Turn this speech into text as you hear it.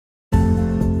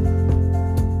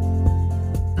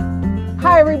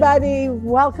everybody.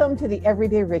 Welcome to the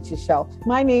Everyday Riches Show.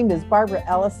 My name is Barbara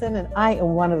Ellison, and I am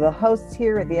one of the hosts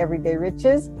here at the Everyday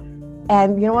Riches.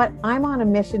 And you know what? I'm on a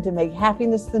mission to make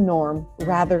happiness the norm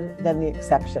rather than the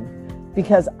exception,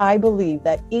 because I believe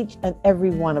that each and every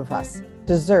one of us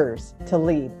deserves to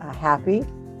lead a happy,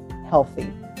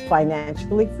 healthy,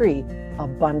 financially free,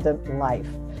 abundant life.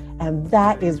 And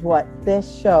that is what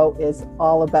this show is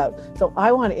all about. So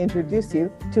I want to introduce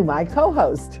you to my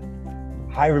co-host.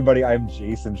 Hi, everybody. I'm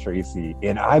Jason Tracy,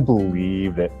 and I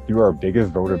believe that through our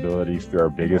biggest vulnerabilities, through our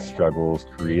biggest struggles,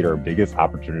 create our biggest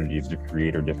opportunities to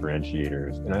create our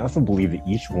differentiators. And I also believe that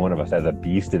each one of us has a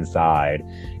beast inside.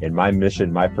 And my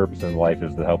mission, my purpose in life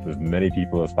is to help as many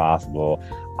people as possible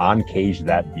uncage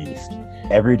that beast.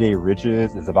 Everyday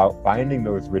Riches is about finding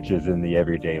those riches in the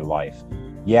everyday life.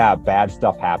 Yeah, bad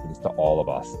stuff happens to all of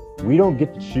us. We don't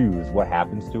get to choose what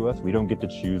happens to us. We don't get to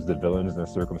choose the villains and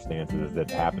the circumstances that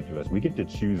happen to us. We get to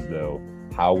choose, though,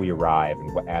 how we arrive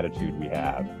and what attitude we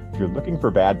have. If you're looking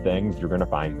for bad things, you're going to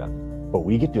find them. But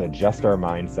we get to adjust our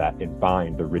mindset and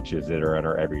find the riches that are in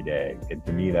our everyday. And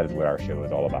to me, that is what our show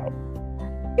is all about.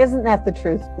 Isn't that the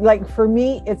truth? Like for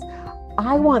me,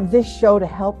 I want this show to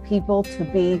help people to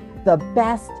be the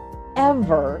best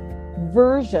ever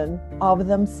version of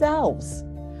themselves.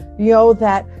 You know,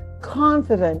 that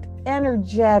confident,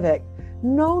 energetic,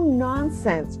 no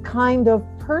nonsense kind of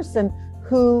person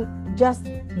who just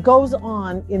goes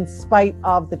on in spite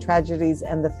of the tragedies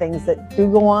and the things that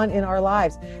do go on in our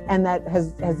lives. And that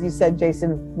has, as you said,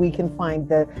 Jason, we can find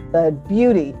the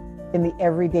beauty in the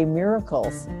everyday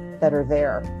miracles that are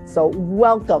there. So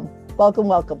welcome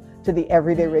to the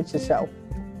Everyday Riches Show.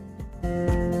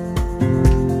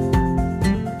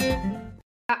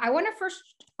 I want to first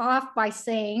off by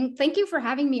saying thank you for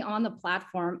having me on the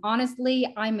platform.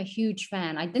 Honestly, I'm a huge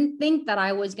fan. I didn't think that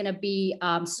I was going to be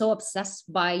so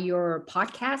obsessed by your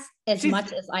podcast as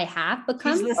much as I have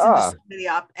become. She's listened to so many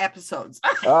episodes.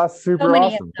 Super so many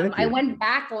awesome. Of them. I went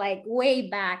back like way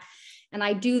back. And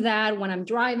I do that when I'm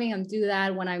driving. I do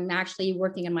that when I'm actually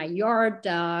working in my yard,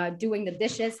 doing the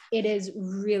dishes. It is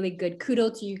really good.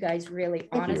 Kudos to you guys, really,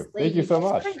 honestly. Thank you so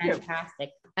much.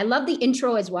 Fantastic. I love the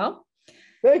intro as well.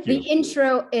 Thank you. The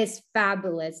intro is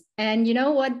fabulous. And you know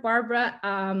what, Barbara?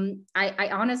 I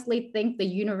honestly think the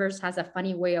universe has a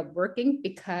funny way of working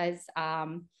because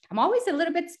I'm always a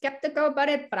little bit skeptical about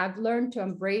it, but I've learned to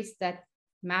embrace that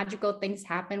magical things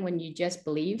happen when you just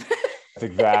believe. That's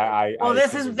exactly. Well,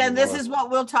 this is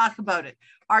what we'll talk about it.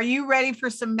 Are you ready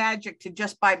for some magic to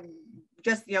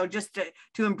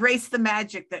embrace the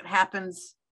magic that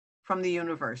happens from the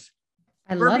universe?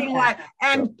 I love that.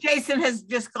 And Jason has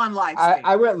just gone live.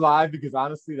 I went live because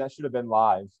honestly, that should have been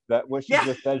live. That what she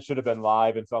just said should have been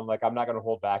live. And so I'm like, I'm not going to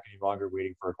hold back any longer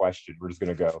waiting for a question. We're just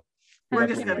going to go. We're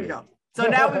just going to go. So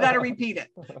now we got to repeat it.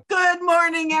 Good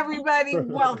morning, everybody.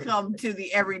 Welcome to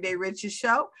the Everyday Riches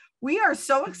Show. We are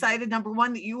so excited, number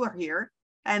one, that you are here.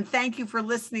 And thank you for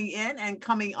listening in and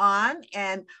coming on.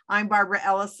 And I'm Barbara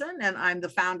Ellison, and I'm the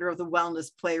founder of the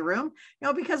Wellness Playroom,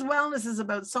 because wellness is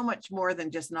about so much more than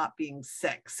just not being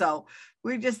sick. So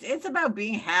it's about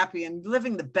being happy and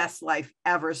living the best life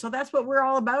ever. So that's what we're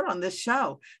all about on this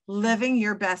show, living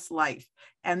your best life.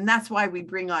 And that's why we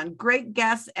bring on great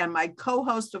guests. And my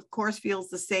co-host, of course, feels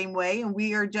the same way. And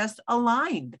we are just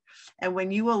aligned. And when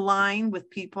you align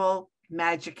with people,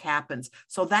 magic happens.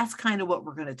 So that's kind of what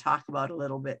we're going to talk about a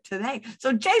little bit today.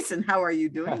 So Jason, how are you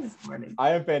doing this morning?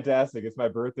 I am fantastic. It's my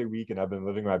birthday week and I've been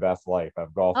living my best life.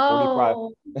 I've golfed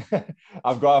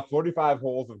 45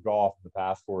 holes of golf in the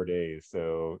past 4 days.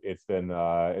 So it's been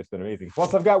amazing.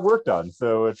 Plus I've got work done.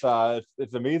 So it's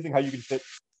amazing how you can fit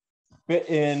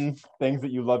in things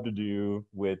that you love to do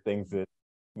with things that,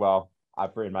 well,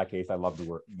 in my case, I love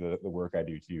the work I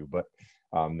do too, but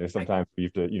there's sometimes you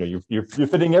have to, you're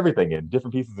fitting everything in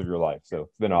different pieces of your life. So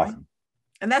it's been awesome.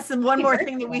 And that's the one more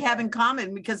thing that we have in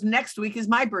common, because next week is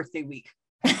my birthday week.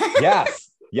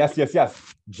 Yes.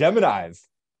 Geminis.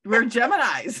 We're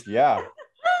Geminis. Yeah.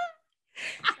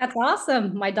 That's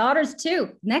awesome. My daughter's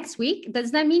too. Next week.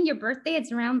 Does that mean your birthday?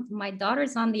 It's around, my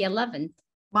daughter's on the 11th.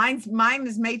 Mine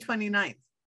is May 29th.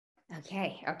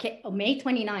 Okay. Oh, May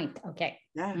 29th. Okay.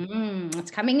 Yeah.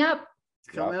 It's coming up.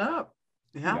 It's coming up.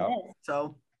 Yeah. Yep.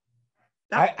 So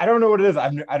I don't know what it is.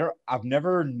 I've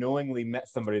never knowingly met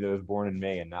somebody that was born in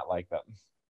May and not like them.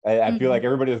 I feel like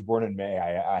everybody that's born in May,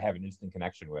 I have an instant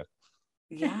connection with.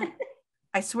 Yeah.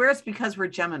 I swear it's because we're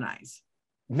Geminis.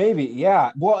 Maybe,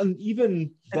 yeah. Well, and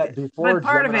even that before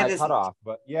part Gemini of it is cutoff,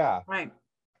 but yeah. Right.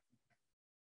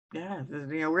 Yeah,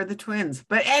 we're the twins.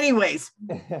 But anyways,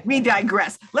 we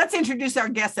digress. Let's introduce our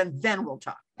guests and then we'll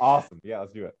talk. Awesome. Yeah,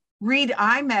 let's do it.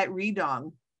 I met Reed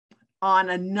Dong on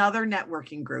another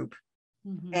networking group.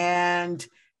 Mhm. And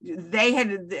they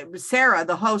had, Sarah,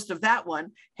 the host of that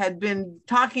one, had been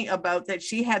talking about that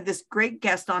she had this great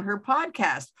guest on her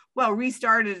podcast. Well, Ree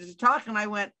started to talk and I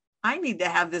went, I need to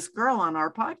have this girl on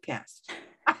our podcast.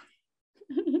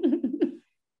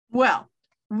 Well,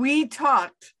 we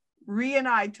talked, Ree and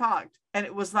I talked, and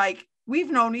it was like,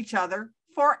 we've known each other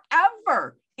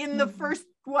forever in the first,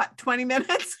 20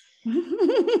 minutes?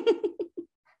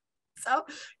 So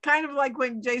kind of like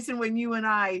when Jason, when you and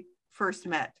I first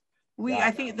met,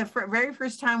 I think the very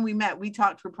first time we met, we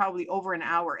talked for probably over an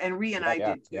hour, and Ree and I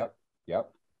did too.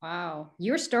 Yep. Wow.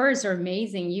 Your stories are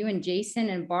amazing. You and Jason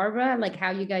and Barbara, like how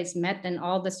you guys met and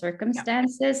all the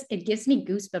circumstances. It gives me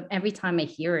goosebumps every time I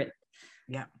hear it.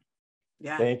 Yeah.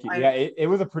 Thank you. It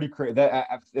was a pretty crazy.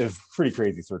 It was pretty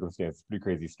crazy circumstance, pretty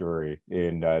crazy story,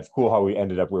 and it's cool how we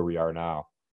ended up where we are now.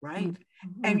 Right.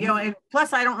 Mm-hmm. And and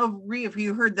plus, I don't know, Ree, if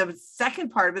you heard the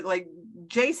second part of it, like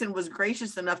Jason was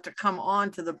gracious enough to come on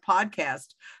to the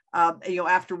podcast,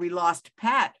 after we lost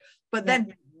Pat, but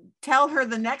then tell her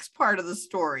the next part of the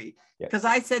story. Because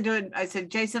I said to him,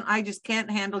 Jason, I just can't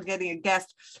handle getting a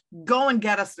guest. Go and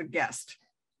get us a guest.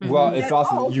 Well, it's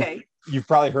awesome. Oh, okay. You've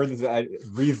probably heard this.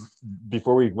 Ree,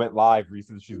 before we went live, Ree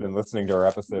says she's been listening to our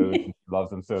episodes and she loves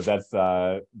them. So that's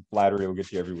flattery will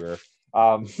get you everywhere.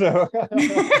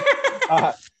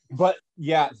 But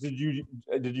yeah, did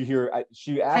you hear?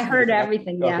 She asked. I heard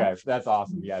everything. Yeah. Okay, that's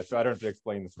awesome. Yeah, so I don't have to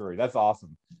explain the story. That's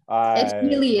awesome. It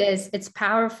really is. It's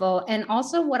powerful, and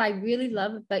also what I really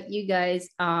love about you guys,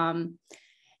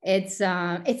 it's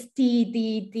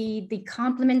the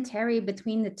complementary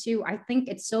between the two. I think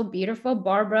it's so beautiful.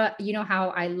 Barbara, you know how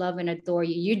I love and adore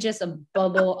you. You're just a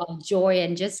bubble of joy,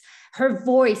 and just her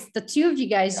voice, the two of you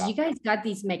guys, you guys got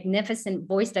these magnificent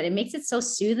voice that it makes it so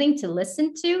soothing to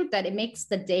listen to, that it makes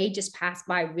the day just pass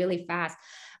by really fast.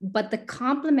 But the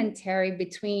complementary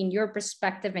between your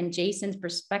perspective and Jason's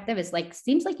perspective is like,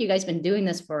 seems like you guys been doing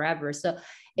this forever. So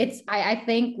it's, I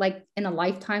think like in a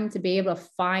lifetime to be able to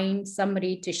find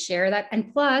somebody to share that.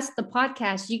 And plus the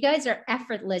podcast, you guys are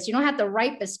effortless. You don't have to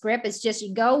write the script. It's just,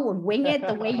 you go and wing it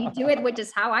the way you do it, which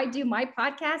is how I do my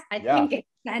podcast. I think it's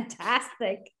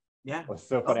fantastic. Yeah. It's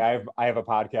so funny. I have a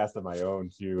podcast of my own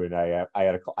too. And I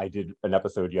did an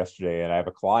episode yesterday, and I have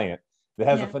a client that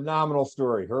has a phenomenal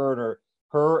story. Her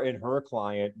and her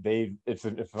client, it's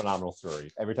a phenomenal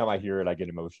story. Every time I hear it, I get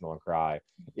emotional and cry.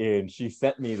 And she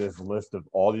sent me this list of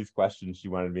all these questions she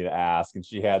wanted me to ask. And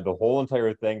she had the whole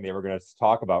entire thing they were going to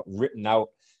talk about written out,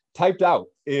 typed out,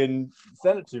 and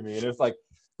sent it to me. And it's like,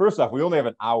 first off, we only have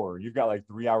an hour. You've got like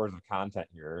 3 hours of content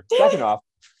here. Second off,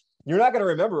 you're not going to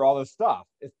remember all this stuff.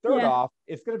 Third off,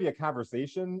 it's going to be a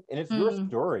conversation, and it's your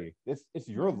story. It's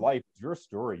your life, it's your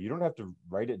story. You don't have to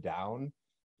write it down.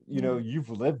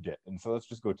 You've lived it, and so let's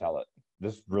just go tell it.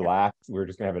 Just relax. We're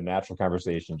just gonna have a natural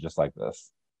conversation just like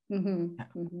this. And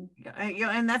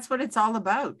that's what it's all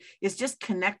about, is just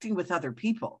connecting with other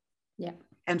people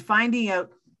and finding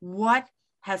out what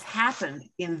has happened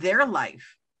in their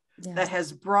life that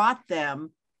has brought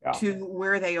them to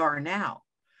where they are now.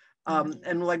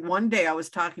 And like one day I was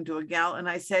talking to a gal and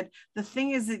I said, the thing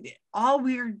is that all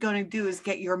we're going to do is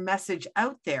get your message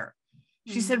out there.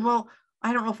 She said, well,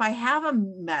 I don't know if I have a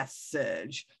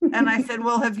message. And I said,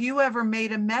 well, have you ever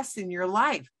made a mess in your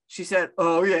life? She said,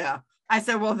 oh yeah. I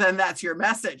said, well, then that's your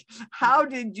message. How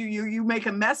did you make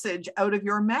a message out of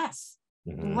your mess?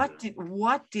 Mm-hmm.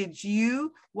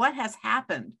 What has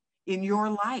happened in your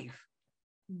life?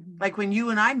 Like when you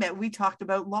and I met, we talked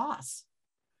about loss.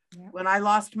 When I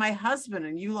lost my husband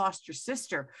and you lost your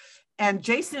sister, and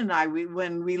Jason and I,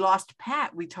 when we lost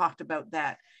Pat, we talked about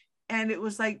that. And it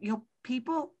was like,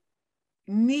 people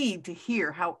need to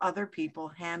hear how other people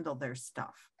handle their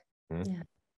stuff,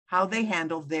 how they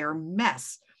handle their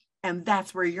mess. And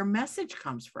that's where your message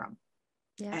comes from.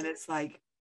 And it's like,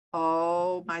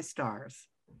 oh, my stars.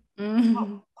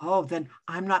 Oh, then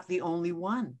I'm not the only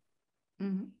one.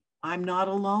 I'm not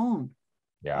alone.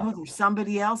 Oh, there's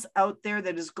somebody else out there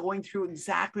that is going through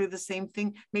exactly the same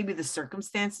thing. Maybe the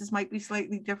circumstances might be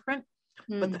slightly different,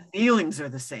 but the feelings are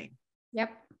the same.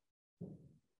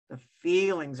 The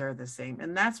feelings are the same.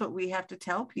 And that's what we have to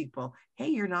tell people. Hey,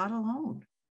 you're not alone.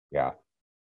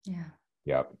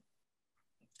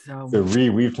 So Ree,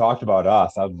 we've talked about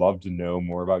us. I'd love to know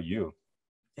more about you.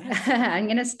 I'm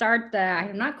going to start.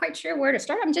 I'm not quite sure where to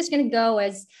start. I'm just going to go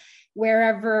as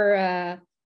wherever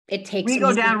it takes We go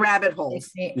me down rabbit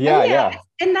holes. Yeah, yeah.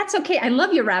 And that's okay. I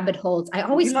love your rabbit holes. I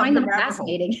always find them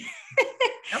fascinating.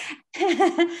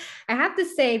 I have to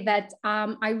say that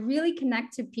I really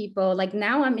connect to people. Like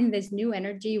now I'm in this new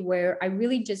energy where I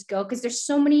really just go, because there's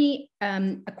so many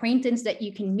acquaintances that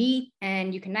you can meet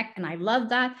and you connect, and I love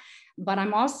that. But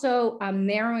I'm also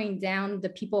narrowing down the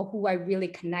people who I really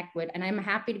connect with. And I'm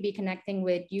happy to be connecting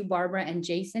with you, Barbara and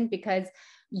Jason, because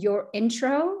your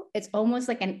intro, it's almost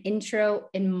like an intro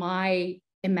in my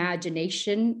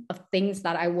imagination of things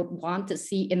that I would want to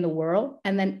see in the world.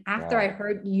 And then after I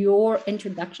heard your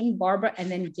introduction, Barbara,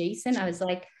 and then Jason, I was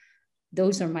like,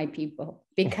 those are my people,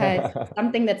 because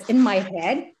something that's in my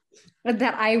head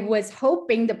that I was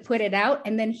hoping to put it out.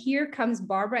 And then here comes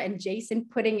Barbara and Jason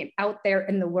putting it out there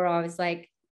in the world. I was like,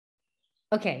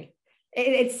 okay,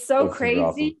 it's so that's crazy,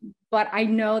 awesome. But I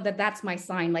know that that's my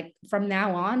sign. Like from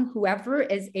now on, whoever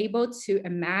is able to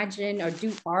imagine or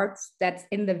do arts that's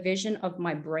in the vision of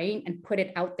my brain and put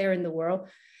it out there in the world,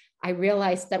 I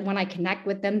realized that when I connect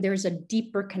with them, there's a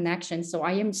deeper connection. So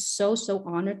I am so, so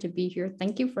honored to be here.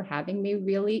 Thank you for having me.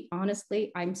 Really,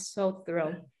 honestly, I'm so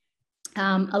thrilled.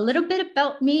 A little bit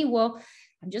about me. Well,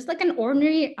 I'm just like an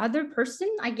ordinary other person,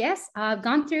 I guess. I've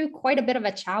gone through quite a bit of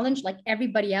a challenge like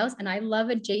everybody else. And I love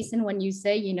it, Jason, when you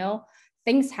say, you know,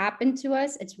 things happen to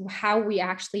us. It's how we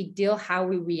actually deal, how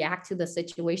we react to the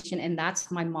situation. And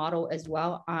that's my motto as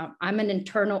well. I'm an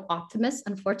internal optimist,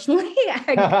 unfortunately.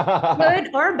 Good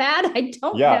or bad, I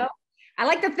don't know. I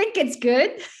like to think it's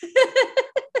good.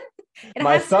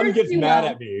 My son gets mad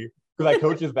at me because I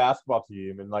coach his basketball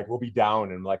team, and like we'll be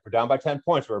down, and like we're down by 10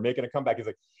 points. We're making a comeback. He's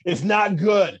like, "It's not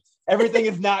good. Everything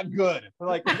is not good." We're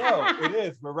like, "No, it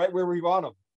is. We're right where we want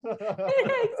them."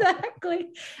 Exactly.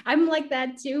 I'm like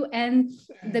that too. And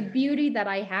the beauty that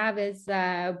I have is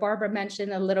Barbara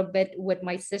mentioned a little bit with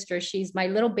my sister. She's my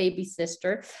little baby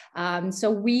sister.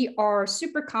 So we are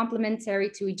super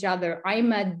complementary to each other.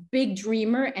 I'm a big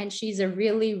dreamer and she's a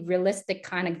really realistic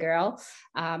kind of girl.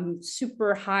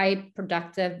 Super high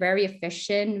productive, very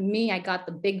efficient. Me, I got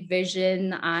the big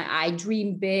vision. I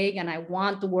dream big and I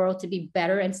want the world to be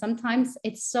better. And sometimes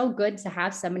it's so good to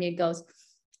have somebody who goes,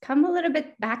 come a little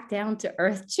bit back down to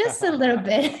earth, just a little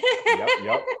bit.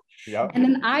 Yep. And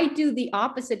then I do the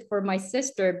opposite for my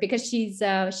sister because she's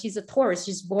a Taurus.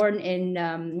 She's born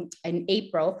in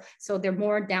April, so they're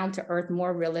more down to earth,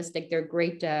 more realistic. They're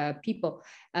great people,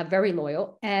 very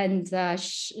loyal. And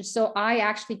so I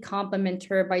actually compliment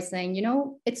her by saying, you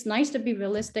know, it's nice to be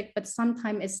realistic, but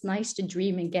sometimes it's nice to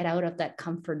dream and get out of that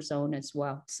comfort zone as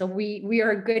well. So we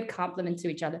are a good complement to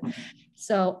each other.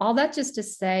 So all that just to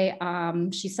say,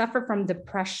 she suffered from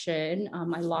depression.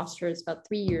 I lost her, it's about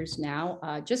 3 years now,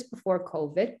 just before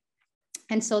COVID.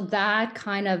 And so that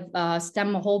kind of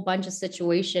stemmed a whole bunch of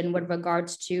situation with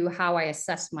regards to how I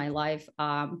assess my life.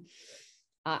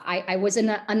 I was in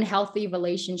an unhealthy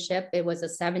relationship. It was a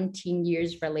 17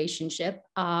 years relationship.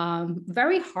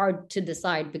 Very hard to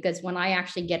decide because when I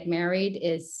actually get married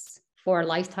is for a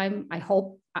lifetime. I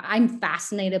hope. I'm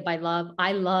fascinated by love.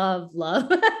 I love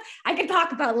love. I can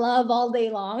talk about love all day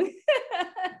long.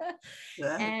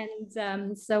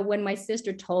 And so when my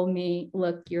sister told me,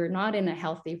 look, you're not in a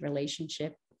healthy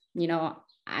relationship, you know,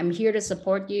 I'm here to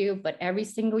support you, but every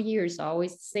single year is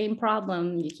always the same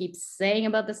problem. You keep saying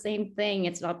about the same thing.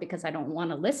 It's not because I don't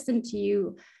want to listen to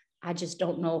you. I just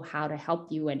don't know how to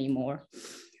help you anymore.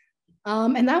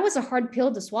 And that was a hard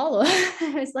pill to swallow.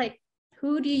 I was like,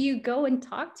 who do you go and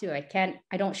talk to?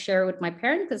 I don't share it with my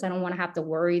parents because I don't want to have to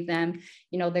worry them.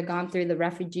 You know, they've gone through the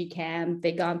refugee camp.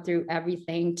 They've gone through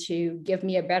everything to give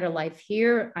me a better life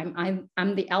here. I'm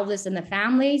the eldest in the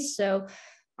family. So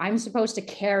I'm supposed to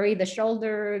carry the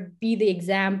shoulder, be the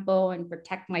example and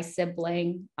protect my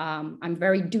sibling. I'm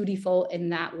very dutiful in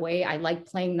that way. I like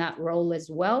playing that role as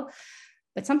well.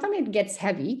 But sometimes it gets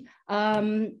heavy.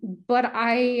 But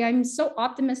I'm so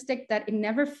optimistic that it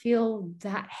never feels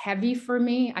that heavy for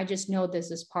me. I just know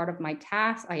this is part of my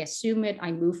task. I assume it,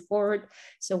 I move forward.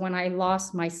 So when I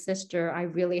lost my sister, I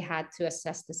really had to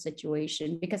assess the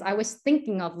situation because I was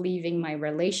thinking of leaving my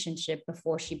relationship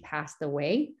before she passed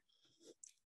away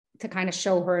to kind of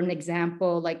show her an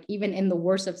example, like even in the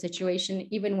worst of situation,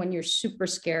 even when you're super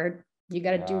scared, you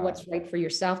got to do what's right for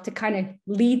yourself to kind of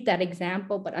lead that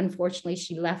example. But unfortunately,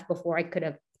 she left before I could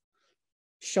have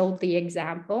showed the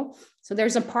example. So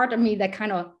there's a part of me that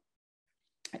kind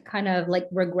of like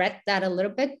regret that a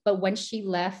little bit. But when she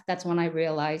left, that's when I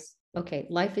realized, okay,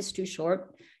 life is too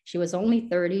short. She was only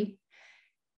 30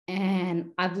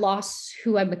 and I've lost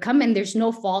who I've become. And there's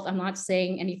no fault. I'm not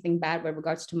saying anything bad with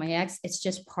regards to my ex. It's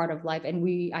just part of life. And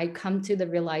I come to the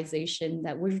realization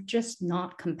that we're just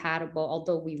not compatible.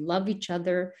 Although we love each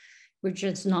other, We're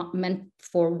just not meant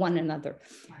for one another.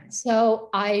 So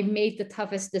I made the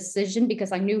toughest decision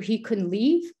because I knew he couldn't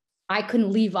leave. I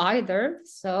couldn't leave either.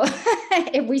 So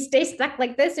if we stay stuck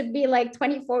like this, it'd be like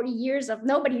 20, 40 years of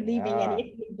nobody leaving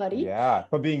anybody. Yeah,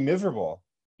 but being miserable.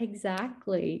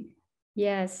 Exactly.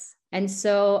 Yes. And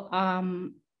so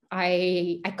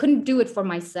I couldn't do it for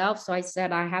myself. So I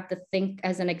said, I have to think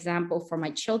as an example for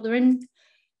my children,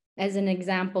 as an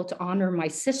example to honor my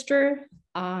sister.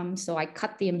 So I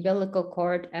cut the umbilical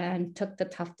cord and took the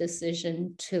tough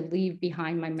decision to leave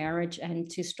behind my marriage and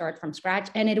to start from scratch.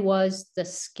 And it was the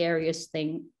scariest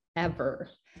thing ever.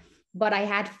 But I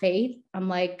had faith. I'm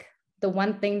like, the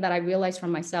one thing that I realized for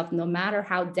myself, no matter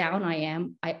how down I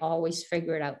am, I always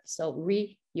figure it out. So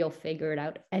you'll figure it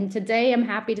out. And today I'm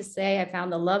happy to say I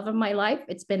found the love of my life.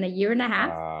 It's been a year and a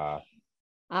half.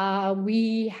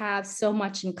 We have so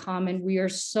much in common. We are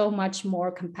so much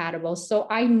more compatible. So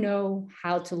I know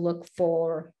how to look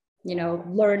for,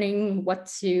 learning what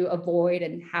to avoid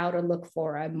and how to look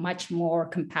for a much more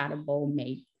compatible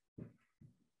mate.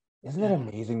 Isn't it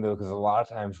amazing though? Because a lot of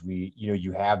times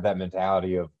you have that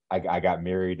mentality of I got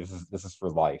married. This is for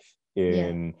life,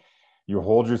 and you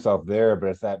hold yourself there. But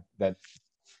it's that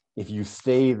if you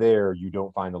stay there, you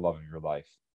don't find the love of your life.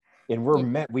 And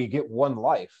we get one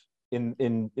life.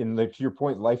 To your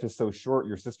point, life is so short.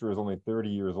 Your sister is only 30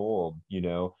 years old.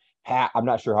 Pat, I'm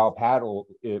not sure how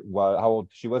how old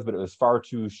she was, but it was far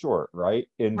too short, right?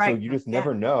 And so you just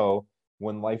never know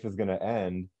when life is going to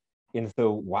end. And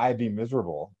so why be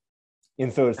miserable?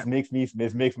 And so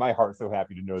it makes my heart so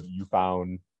happy to know that you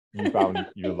found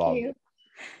your love.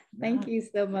 Thank you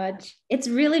so much. It's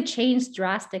really changed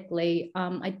drastically.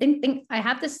 I think I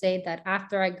have to say that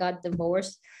after I got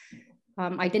divorced,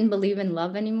 I didn't believe in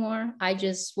love anymore. I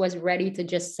just was ready to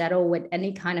just settle with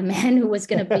any kind of man who was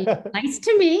going to be nice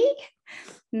to me,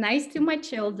 nice to my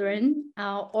children,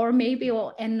 or maybe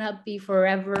will end up be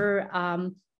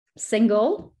forever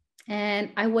single.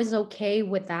 And I was okay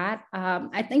with that.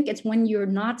 I think it's when you're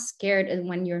not scared and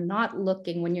when you're not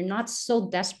looking, when you're not so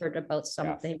desperate about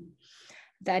something,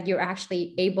 that you're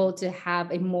actually able to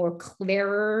have a more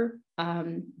clearer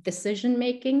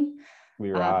decision-making.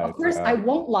 Of course, I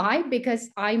won't lie because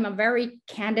I'm a very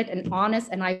candid and honest,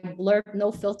 and I blur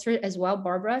no filter as well,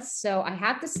 Barbara. So I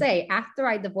have to say, after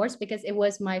I divorced, because it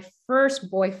was my first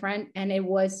boyfriend and it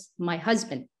was my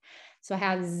husband. So I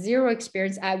have zero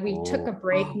experience. We took a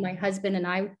break. My husband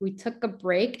and we took a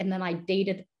break, and then I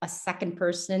dated a second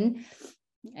person,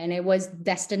 and it was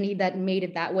destiny that made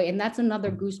it that way. And that's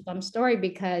another goosebump story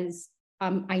because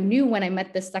I knew when I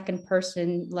met the second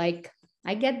person, like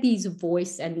I get these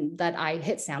voice and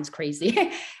it sounds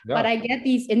crazy, but I get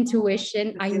these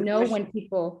intuition. I know when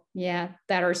people, that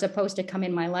are supposed to come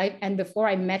in my life. And before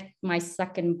I met my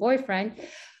second boyfriend,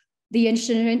 the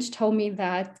insurance told me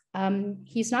that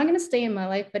he's not going to stay in my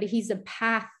life, but he's a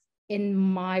path in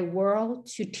my world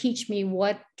to teach me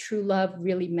what true love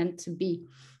really meant to be.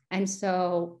 And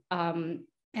so, I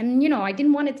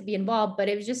didn't want it to be involved, but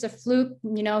it was just a fluke.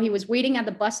 He was waiting at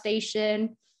the bus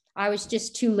station. I was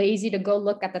just too lazy to go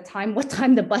look at what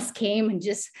time the bus came, and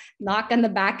just knock on the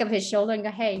back of his shoulder and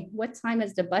go, hey, what time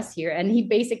is the bus here? And he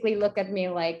basically looked at me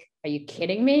like, are you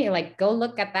kidding me? Like, go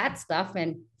look at that stuff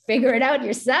and figure it out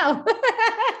yourself.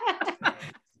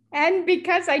 And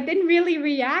because I didn't really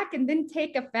react and didn't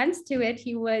take offense to it,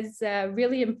 he was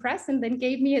really impressed and then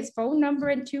gave me his phone number.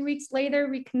 And 2 weeks later,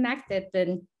 we connected,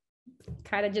 and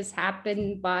kind of just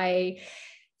happened by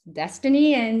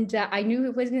destiny. And I knew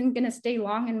it wasn't going to stay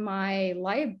long in my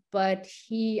life, but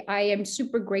I am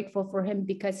super grateful for him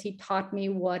because he taught me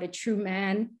what a true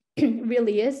man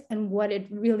really is and what it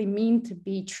really means to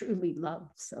be truly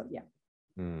loved. So,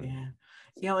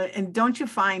 and don't you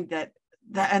find that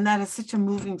is such a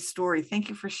moving story. Thank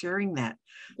you for sharing that.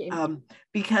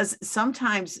 Because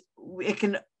sometimes it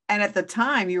can, and at the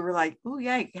time you were like, oh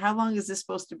yeah, how long is this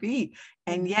supposed to be?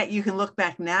 And yet you can look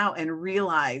back now and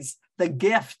realize the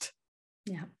gift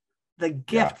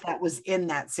that was in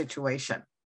that situation.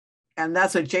 And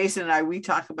that's what Jason and we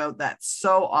talk about that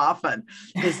so often,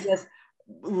 is just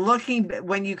looking,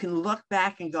 when you can look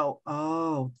back and go,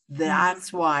 oh,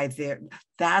 that's why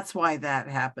that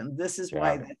happened. This is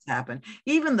why that's happened.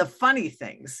 Even the funny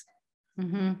things,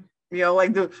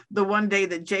 like the one day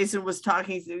that Jason was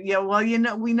talking,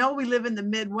 we know we live in the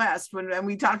Midwest and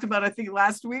we talked about, I think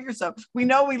last week or so, we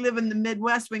know we live in the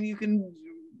Midwest when you can,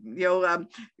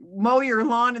 mow your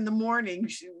lawn in the morning,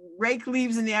 rake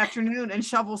leaves in the afternoon, and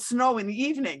shovel snow in the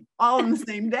evening, all in the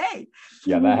same day.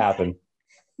 Yeah, that happened.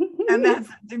 And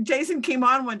Jason came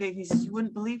on one day and he says, you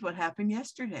wouldn't believe what happened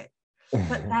yesterday,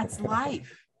 but that's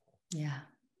life. Yeah.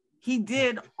 He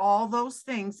did all those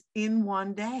things in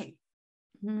one day.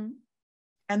 Mhm.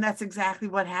 And that's exactly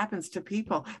what happens to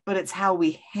people, but it's how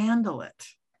we handle it.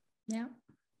 Yeah.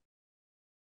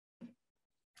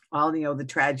 All, the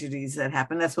tragedies that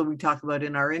happen. That's what we talk about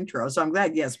in our intro. So I'm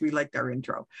glad, yes, we liked our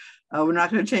intro. We're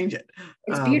not going to change it.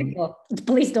 It's beautiful.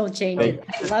 Please don't change it.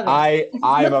 I love it.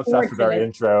 I'm Look forward obsessed with to our it.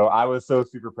 intro. I was so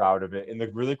super proud of it. And the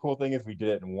really cool thing is we did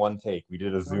it in one take. We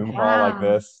did a Zoom call Wow. like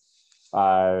this.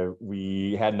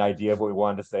 We had an idea of what we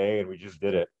wanted to say and we just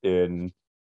did it. And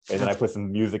then I put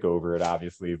some music over it,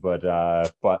 obviously, but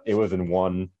it was in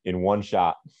one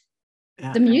shot.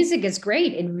 The music is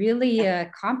great. It really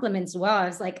complements well. I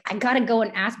was like, I gotta go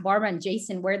and ask Barbara and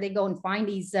Jason where they go and find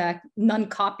these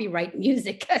non-copyright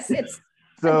music, because it's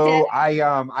so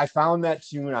I found that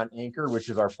tune on Anchor, which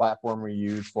is our platform we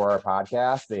use for our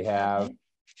podcast. They have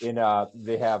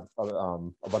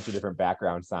a bunch of different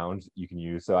background sounds you can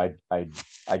use. So I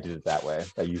did it that way.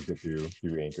 I used it through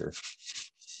Anchor.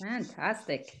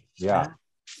 Fantastic. Yeah.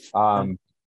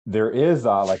 There is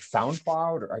like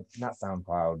SoundCloud, or not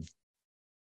SoundCloud,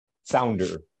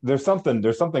 Sounder. There's something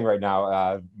right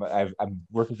now. I'm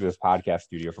working through this podcast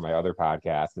studio for my other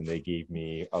podcast, and they gave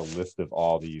me a list of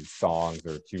all these songs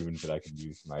or tunes that I could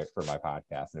use for my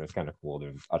podcast, and it was kind of cool.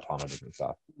 There's a ton of different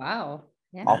stuff. Wow.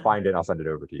 Yeah. I'll find it and I'll send it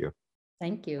over to you.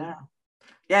 Thank you.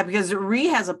 Yeah, because Ree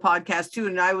has a podcast too,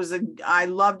 and I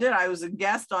loved it. I was a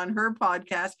guest on her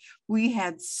podcast. We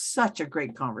had such a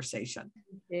great conversation.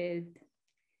 We did.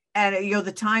 And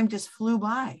the time just flew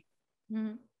by.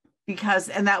 Mm-hmm.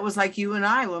 And that was like you and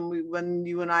I, when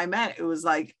you and I met, it was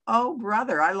like, oh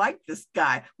brother, I like this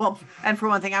guy. Well, and for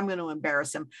one thing, I'm going to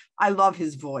embarrass him. I love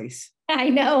his voice. I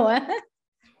know. I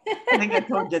think I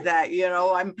told you that,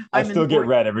 I still get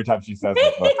red every time she says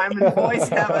it. But. I'm in voice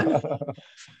heaven.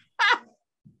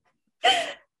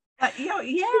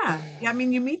 Yeah. I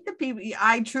mean, you meet the people.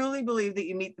 I truly believe that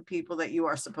you meet the people that you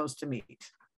are supposed to meet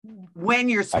when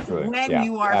you are supposed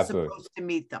to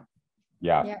meet them.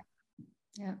 Yeah.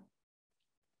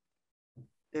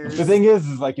 There's... The thing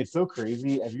is like, it's so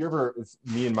crazy. Have you ever?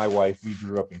 Me and my wife, we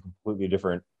grew up in completely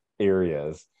different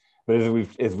areas, but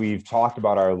as we've talked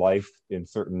about our life in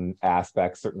certain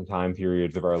aspects, certain time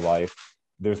periods of our life,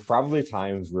 there's probably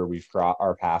times where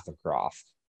our paths have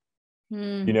crossed.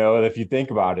 If you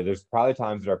think about it, there's probably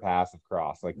times that our paths have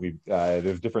crossed. Like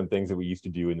there's different things that we used to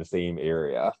do in the same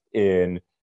area.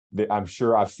 I'm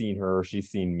sure I've seen her, she's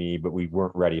seen me, but we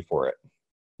weren't ready for it.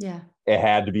 Yeah. It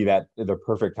had to be the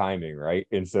perfect timing, right?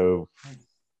 And so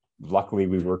luckily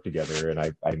we worked together, and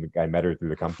I met her through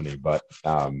the company. But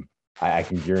I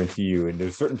can guarantee you, and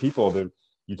there's certain people that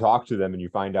you talk to them and you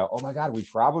find out, oh my God, we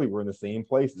probably were in the same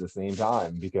place at the same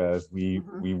time, because we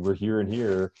were here and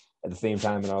here at the same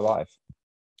time in our life.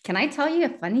 Can I tell you a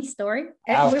funny story?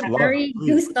 Love it.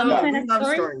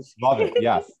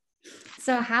 Yes.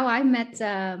 So how I met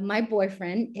my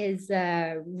boyfriend is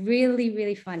really,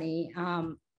 really funny.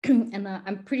 And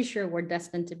I'm pretty sure we're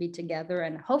destined to be together,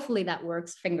 and hopefully that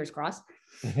works. Fingers crossed.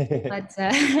 But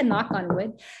knock on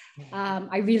wood.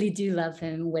 I really do love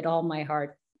him with all my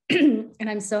heart. And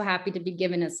I'm so happy to be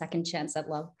given a second chance at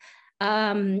love.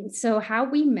 So how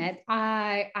we met,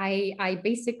 I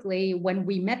basically, when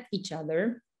we met each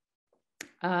other,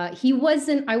 I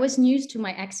wasn't used to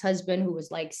my ex-husband, who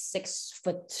was like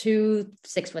 6'2",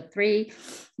 6'3".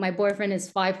 My boyfriend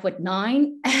is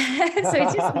 5'9". So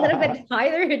he's just a little bit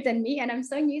higher than me. And I'm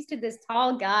so used to this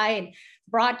tall guy and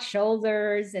broad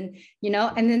shoulders, and,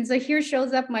 and then so here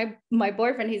shows up my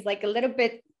boyfriend. He's like a little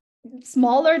bit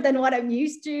smaller than what I'm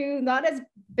used to, not as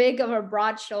big of a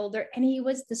broad shoulder. And he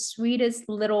was the sweetest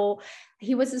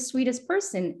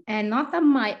person. And not that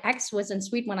my ex wasn't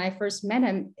sweet when I first met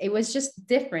him, it was just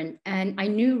different. And I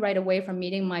knew right away from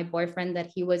meeting my boyfriend that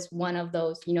he was one of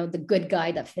those, the good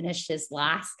guy that finishes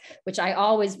last, which I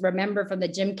always remember from the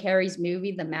Jim Carrey's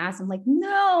movie, The Mask. I'm like,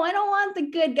 no, I don't want the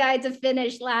good guy to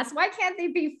finish last. Why can't they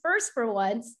be first for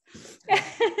once?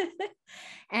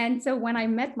 And so when I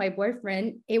met my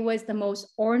boyfriend, it was the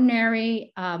most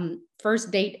ordinary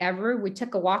first date ever. We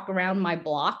took a walk around my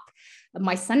block.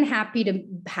 My son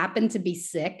happened to be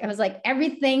sick. I was like,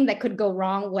 everything that could go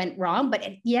wrong went wrong, but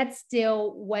it yet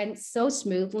still went so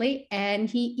smoothly. And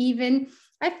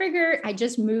I figured I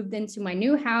just moved into my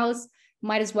new house,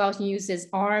 might as well use his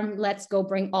arm. Let's go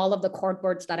bring all of the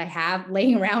cardboards that I have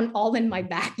laying around all in my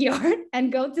backyard and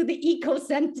go to the eco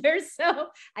center. So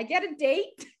I get a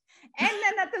date. And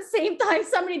then at the same time,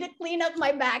 somebody to clean up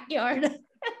my backyard.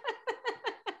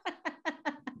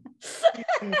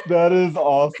 That is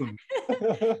awesome.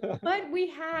 But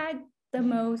we had the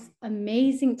most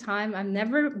amazing time. I've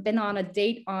never been on a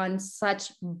date on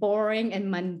such boring and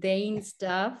mundane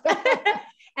stuff.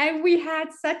 And we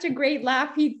had such a great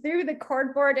laugh. He threw the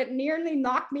cardboard. It nearly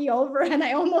knocked me over and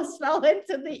I almost fell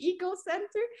into the eco center.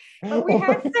 But we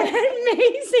had an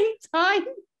amazing time.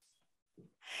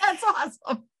 That's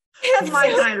awesome. That's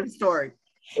my kind of story.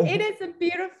 It is a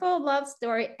beautiful love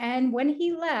story. And when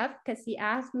he left, because he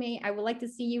asked me, I would like to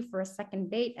see you for a second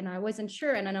date. And I wasn't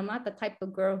sure. And I'm not the type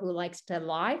of girl who likes to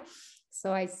lie.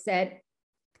 So I said,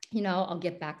 I'll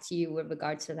get back to you with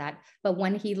regards to that. But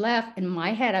when he left, in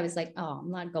my head, I was like, oh, I'm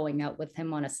not going out with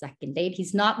him on a second date.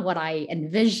 He's not what I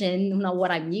envisioned, not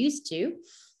what I'm used to.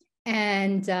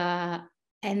 And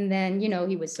then,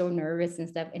 he was so nervous and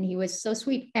stuff. And he was so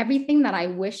sweet. Everything that I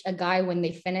wish a guy, when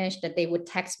they finished, that they would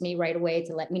text me right away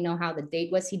to let me know how the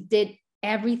date was. He did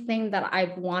everything that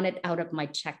I've wanted out of my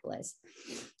checklist.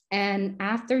 And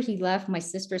after he left, my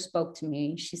sister spoke to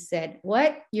me. She said,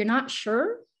 what? You're not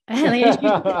sure? You're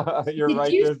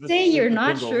right. You say you're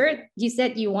not sure? You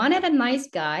said you wanted a nice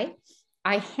guy.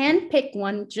 I handpicked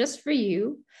one just for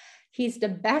you. He's the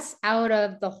best out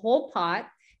of the whole pot.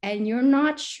 And you're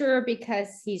not sure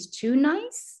because he's too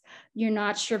nice. You're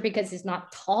not sure because he's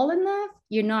not tall enough.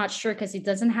 You're not sure because he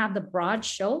doesn't have the broad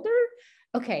shoulder.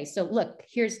 Okay, so look,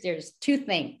 there's two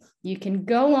things. You can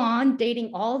go on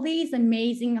dating all these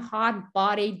amazing hot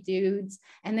body dudes,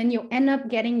 and then you'll end up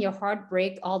getting your heart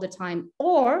break all the time.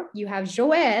 Or you have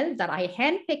Joel that I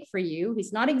handpicked for you.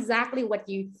 He's not exactly what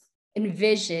you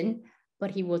envision,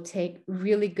 but he will take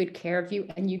really good care of you,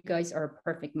 and you guys are a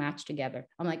perfect match together.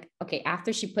 I'm like, okay,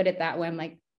 after she put it that way, I'm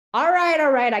like, all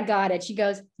right, I got it. She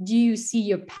goes, do you see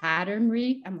your pattern,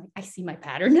 Ree? I'm like, I see my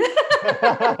pattern.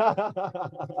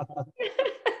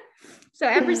 So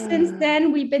ever since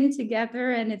then, we've been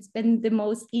together, and it's been the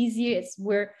most easiest.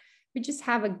 We just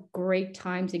have a great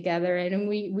time together. And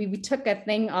we took a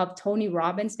thing of Tony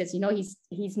Robbins, because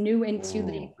he's new into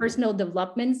the personal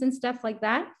developments and stuff like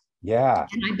that. Yeah.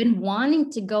 And I've been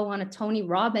wanting to go on a Tony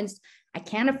Robbins. I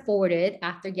can't afford it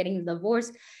after getting the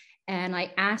divorce. And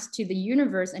I asked to the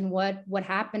universe, and what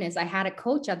happened is I had a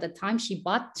coach at the time. She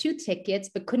bought 2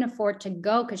 tickets, but couldn't afford to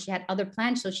go because she had other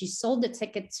plans. So she sold the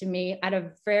ticket to me at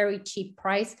a very cheap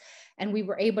price. And we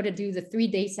were able to do the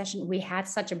 3-day session. We had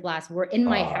such a blast. We're in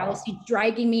my house. He's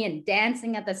dragging me and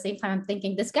dancing at the same time. I'm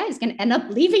thinking, this guy is going to end up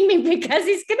leaving me because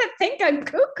he's going to think I'm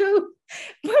cuckoo.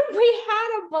 But we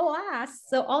had a blast.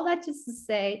 So all that just to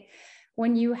say,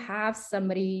 when you have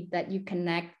somebody that you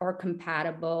connect or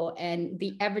compatible, and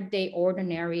the everyday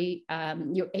ordinary,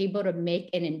 you're able to make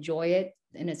and enjoy it,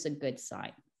 and it's a good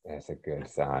sign. That's a good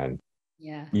sign.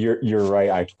 Yeah. You're right.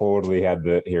 I totally had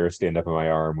the hair stand up on my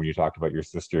arm when you talked about your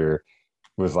sister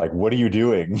was like, what are you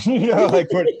doing? You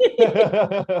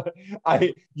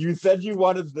said you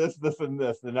wanted this, and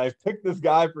this, and I picked this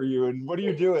guy for you, and what are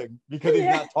you doing? Because he's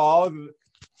not tall.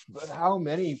 But how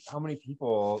many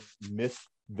people miss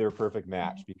their perfect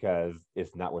match because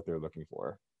it's not what they're looking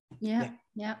for? Yeah.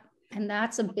 And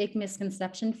that's a big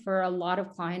misconception for a lot of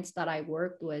clients that I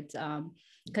worked with,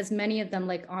 because many of them,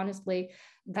 like, honestly,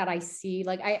 that I see,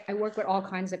 like, I work with all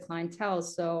kinds of clientele.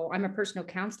 So I'm a personal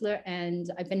counselor, and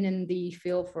I've been in the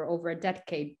field for over a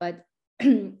decade, but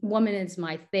woman is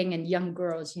my thing, and young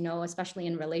girls, especially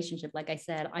in relationship. Like I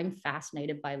said, I'm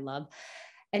fascinated by love.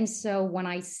 And so when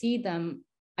I see them,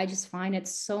 I just find it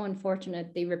so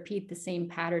unfortunate. They repeat the same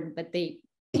pattern, but they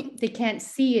can't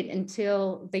see it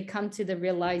until they come to the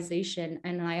realization.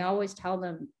 And I always tell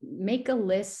them, make a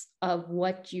list of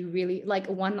what you really like.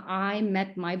 When I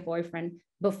met my boyfriend,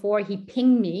 before he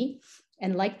pinged me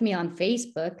and liked me on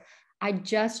Facebook, I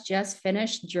just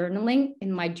finished journaling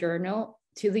in my journal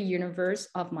to the universe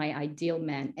of my ideal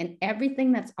man. And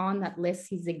everything that's on that list,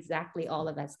 he's exactly all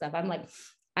of that stuff. I'm like,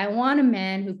 I want a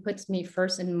man who puts me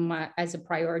first as a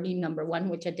priority number 1,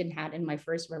 which I didn't have in my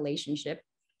first relationship.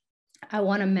 I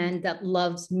want a man that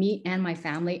loves me and my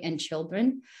family and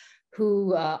children,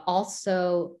 who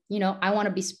also, I want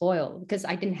to be spoiled, because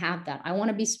I didn't have that. I want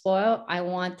to be spoiled. I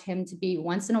want him to be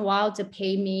once in a while to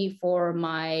pay me for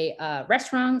my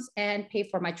restaurants and pay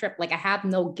for my trip. Like, I have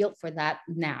no guilt for that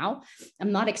now.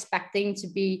 I'm not expecting to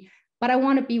be, but I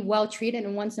want to be well treated,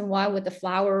 and once in a while with the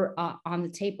flower on the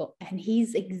table. And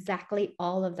he's exactly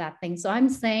all of that thing. So I'm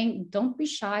saying, don't be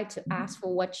shy to ask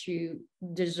for what you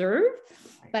deserve,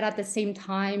 but at the same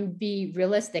time, be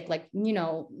realistic. Like,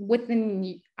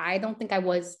 I don't think I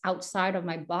was outside of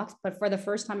my box, but for the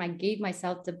first time, I gave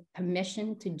myself the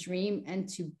permission to dream and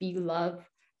to be loved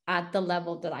at the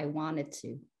level that I wanted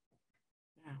to.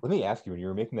 Let me ask you, when you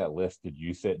were making that list, did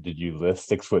you list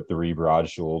 6'3" broad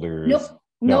shoulders?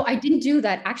 No, I didn't do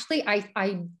that. Actually,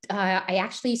 I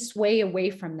actually sway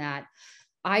away from that.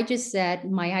 I just said,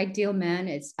 my ideal man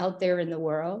is out there in the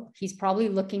world. He's probably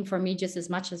looking for me just as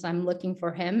much as I'm looking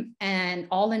for him. And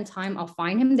all in time, I'll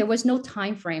find him. There was no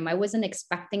time frame. I wasn't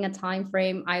expecting a time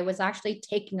frame. I was actually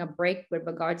taking a break with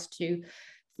regards to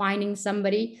finding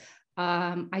somebody.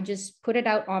 I just put it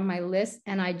out on my list,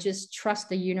 and I just trust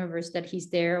the universe that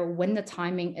he's there when the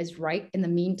timing is right. In the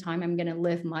meantime, I'm going to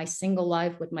live my single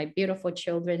life with my beautiful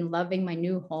children, loving my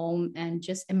new home, and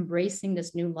just embracing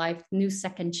this new life, new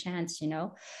second chance,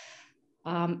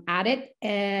 at it.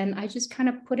 And I just kind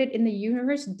of put it in the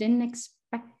universe, didn't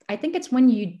expect. I think it's when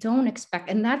you don't expect.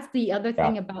 And that's the other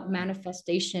thing about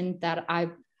manifestation that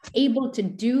I'm able to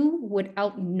do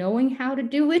without knowing how to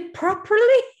do it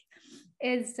properly.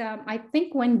 Is I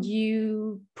think when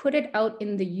you put it out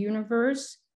in the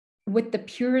universe with the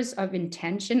purest of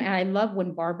intention, and I love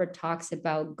when Barbara talks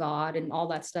about God and all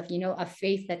that stuff, a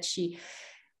faith that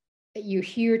you're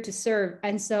here to serve.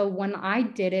 And so when I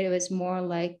did it, it was more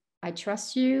like, I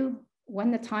trust you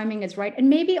when the timing is right. And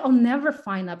maybe I'll never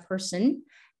find that person.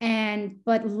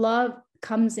 But love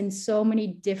comes in so many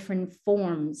different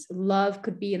forms. Love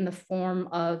could be in the form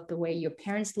of the way your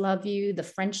parents love you, the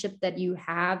friendship that you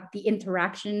have, the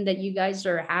interaction that you guys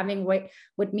are having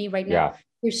with me right now.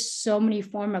 There's so many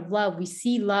forms of love. We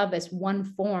see love as one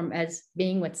form, as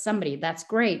being with somebody. That's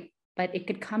great, but it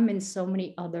could come in so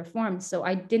many other forms. So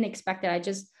I didn't expect it. I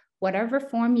just, whatever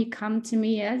form you come to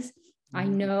me as, I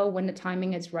know when the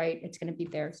timing is right, it's going to be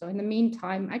there. So in the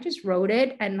meantime, I just wrote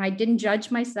it, and I didn't judge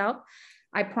myself.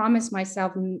 I promised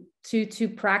myself to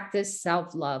practice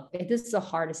self-love. It is the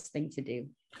hardest thing to do.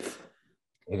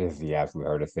 It is the absolute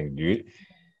hardest thing to do.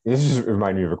 This just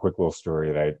reminded me of a quick little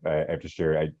story that I have to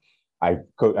share. I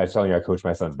was telling you, I coached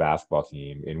my son's basketball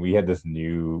team, and we had this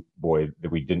new boy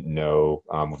that we didn't know,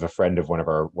 was a friend of one of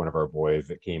our boys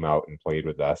that came out and played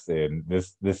with us. And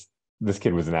this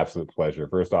kid was an absolute pleasure.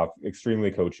 First off,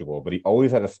 extremely coachable, but he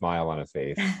always had a smile on his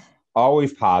face,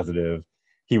 always positive.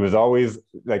 He was always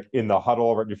like in the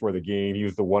huddle right before the game. He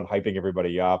was the one hyping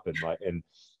everybody up, and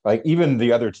even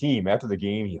the other team after the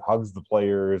game, he hugs the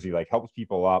players. He helps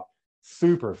people up.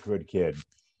 Super good kid.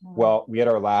 Well, we had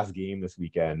our last game this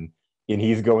weekend, and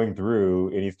he's going through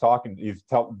and he's talking.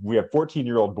 We have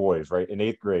 14-year-old boys, right, in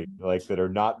 8th grade, that are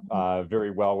not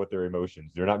very well with their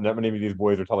emotions. They're not many of these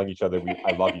boys are telling each other,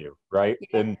 "I love you," right?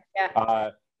 And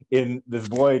this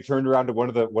boy turned around to one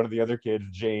of the other kids,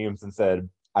 James, and said,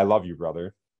 "I love you,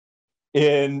 brother."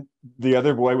 And the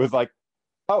other boy was like,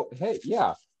 "Oh, hey,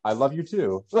 yeah, I love you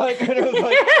too." And it was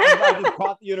I just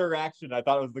caught the interaction. I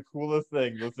thought it was the coolest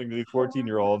thing, listening to these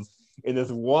 14-year-olds, and this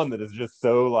one that is just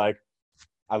so I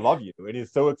love you. And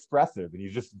he's so expressive, and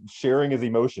he's just sharing his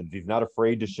emotions. He's not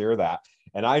afraid to share that.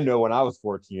 And I know when I was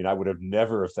 14, I would have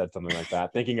never have said something like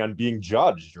that, thinking I'm being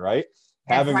judged, right?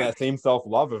 Having that same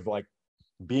self-love of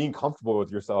being comfortable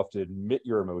with yourself to admit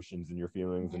your emotions and your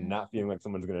feelings and not feeling like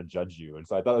someone's going to judge you. And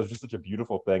so I thought it was just such a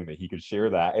beautiful thing that he could share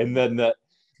that. And then the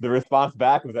response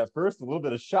back was at first a little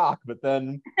bit of shock, but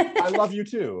then I love you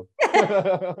too.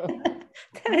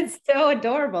 That's so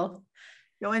adorable.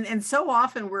 And so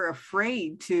often we're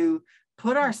afraid to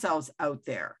put ourselves out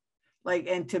there,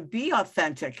 and to be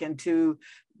authentic, and to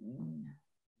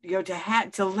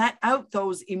to let out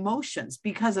those emotions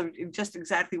because of just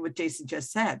exactly what Jason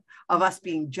just said, of us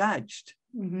being judged.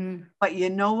 But you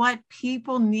know what?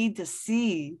 People need to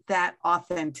see that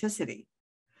authenticity,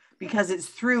 because it's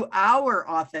through our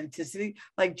authenticity.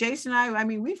 Like Jason and I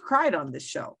mean, we've cried on this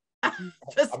show. I'm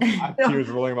tears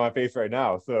rolling on my face right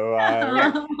now. So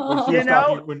when she was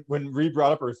talking, when Ree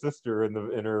brought up her sister and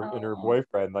her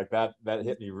boyfriend, that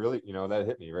hit me really, that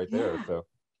hit me right there. So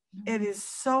it is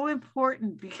so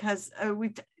important because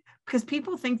because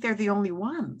people think they're the only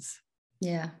ones.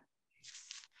 Yeah,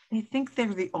 they think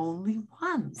they're the only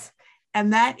ones,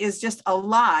 and that is just a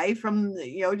lie from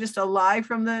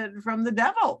the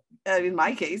devil in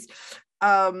my case.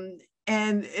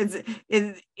 And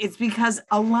it's because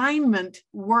alignment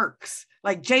works.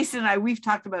 Like Jason and I, we've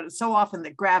talked about it so often,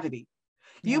 that gravity.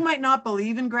 You might not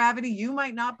believe in gravity. You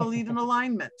might not believe in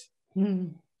alignment.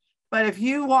 But if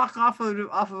you walk off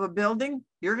of a building,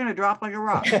 you're going to drop like a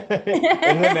rock. It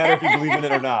doesn't matter if you believe in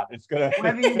it or not. It's going to,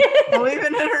 whether you believe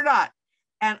in it or not.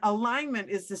 And alignment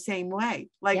is the same way.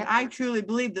 I truly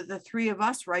believe that the three of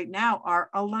us right now are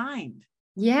aligned.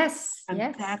 Yes.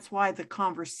 And that's why the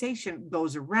conversation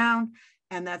goes around.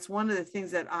 And that's one of the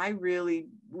things that I really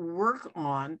work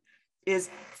on, is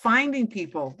finding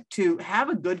people to have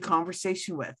a good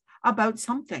conversation with about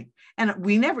something.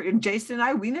 And Jason and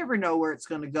I, we never know where it's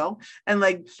going to go. And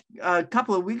a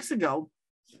couple of weeks ago,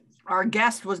 our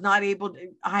guest was not able to,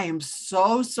 I am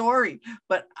so sorry,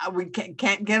 but we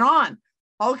can't get on.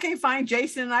 Okay, fine.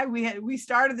 Jason and I, we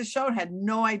started the show and had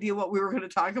no idea what we were going to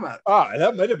talk about.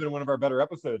 That might have been one of our better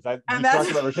episodes. We talked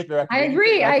about reticular I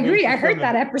agree. I heard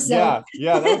that episode.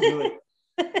 Yeah, that was really.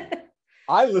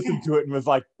 I listened to it and was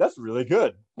like, "That's really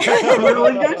good." That's a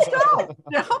really good show.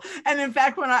 And in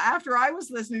fact, after I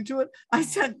was listening to it, I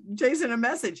sent Jason a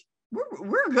message.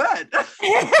 We're good.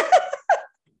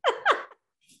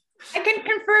 I can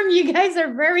confirm you guys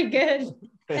are very good.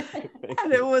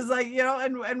 And it was like,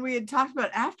 and we had talked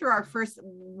about after our first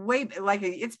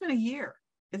it's been a year.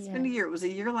 It's been a year. It was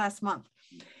a year last month.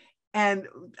 And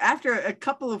after a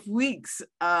couple of weeks,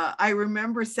 I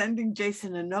remember sending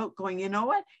Jason a note going, you know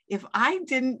what? If I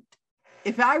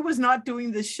was not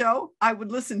doing this show, I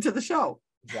would listen to the show.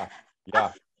 Yeah.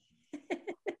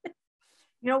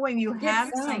 When you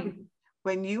have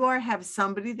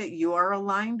somebody that you are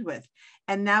aligned with,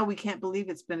 and now we can't believe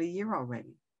it's been a year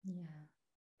already. Yeah,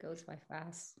 goes by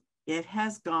fast. It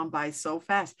has gone by so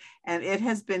fast, and it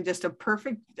has been just a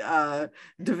perfect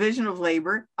division of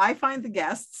labor. I find the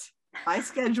guests, I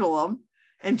schedule them,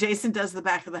 and Jason does the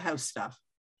back of the house stuff.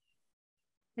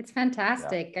 It's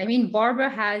fantastic. Yeah. I mean, Barbara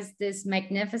has this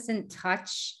magnificent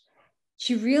touch.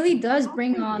 She really does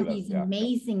bring on these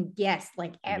amazing guests,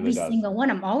 like every single one.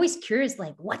 I'm always curious,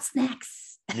 like, what's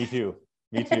next? Me too.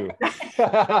 You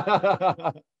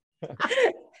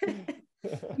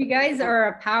guys are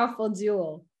a powerful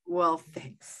duo. Well,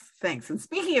 thanks. And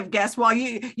speaking of guests, while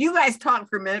you guys talk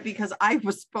for a minute, because I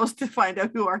was supposed to find out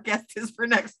who our guest is for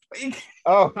next week.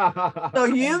 Oh, so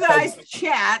you guys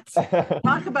chat,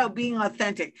 talk about being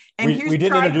authentic. And we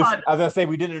didn't introduce. I was gonna say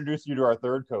we didn't introduce you to our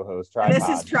third co-host, Tripod.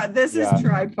 This is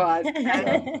Tripod.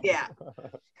 Yeah.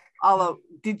 Although,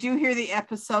 did you hear the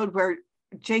episode where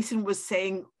Jason was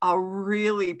saying a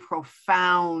really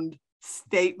profound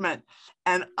statement,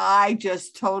 and I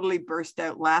just totally burst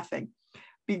out laughing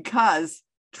because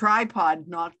Tripod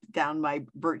knocked down my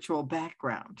virtual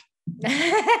background.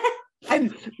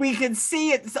 And we could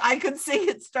see it. I could see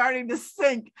it starting to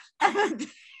sink. I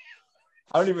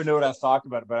don't even know what I was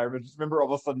talking about, but I just remember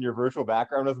all of a sudden your virtual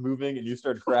background was moving and you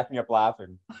started cracking up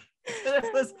laughing.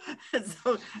 And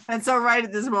so right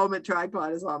at this moment,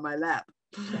 Tripod is on my lap.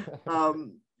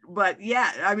 But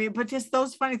yeah, I mean, but just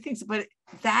those funny things. But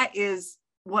that is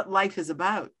what life is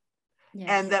about. Yes.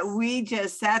 And that we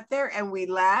just sat there and we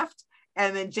laughed.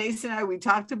 And then Jason and I, we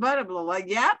talked about it. We're like,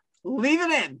 yeah, leave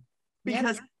it in.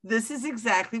 Because this is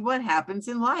exactly what happens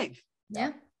in life.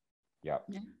 Yeah.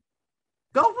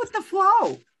 Go with the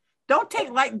flow. Don't take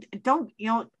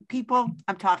people,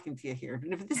 I'm talking to you here.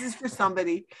 And if this is for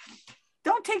somebody,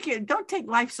 don't take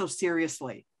life so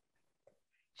seriously.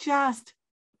 Just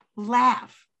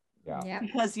laugh. Yeah.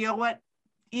 Because you know what?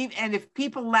 And if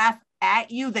people laugh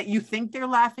at you that you think they're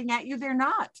laughing at you, they're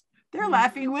not. They're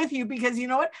laughing with you because you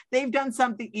know what? They've done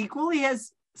something equally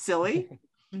as silly,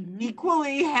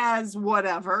 equally has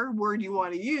whatever word you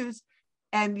want to use.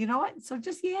 And you know what? So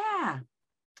just, I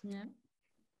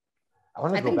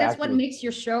think that's what makes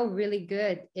your show really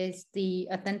good is the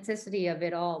authenticity of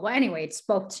it all. Well, anyway, it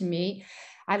spoke to me.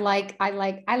 I like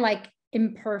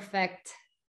imperfect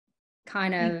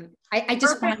kind of, I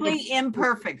just perfectly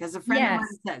imperfect, as a friend of mine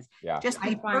says. Just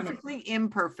be perfectly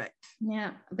imperfect.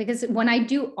 Yeah, because when I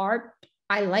do art,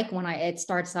 I like when it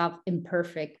starts off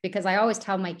imperfect, because I always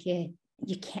tell my kid,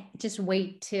 you can't just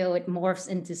wait till it morphs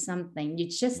into something. You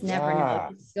just never know.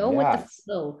 Just go with the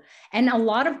flow. And a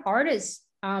lot of artists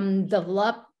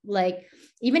develop, like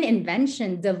even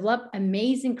invention, develop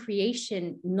amazing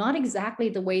creation, not exactly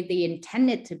the way they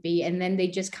intended to be. And then they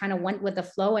just kind of went with the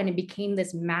flow and it became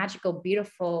this magical,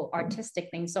 beautiful,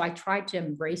 artistic thing. So I tried to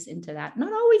embrace into that.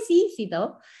 Not always easy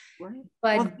though. Right.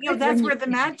 But that's where the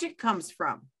magic comes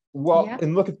from. Well,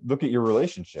 and look at your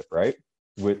relationship, right?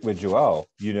 With Joel,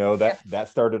 that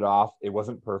started off, it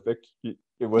wasn't perfect. It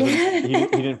wasn't, he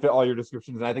didn't fit all your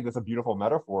descriptions. And I think that's a beautiful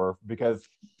metaphor because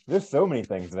there's so many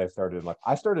things that I started in life.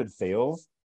 I started sales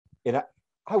and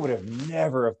I would have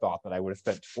never have thought that I would have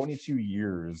spent 22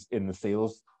 years in the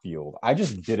sales field. I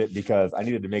just did it because I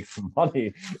needed to make some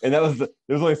money. And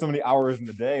there's only so many hours in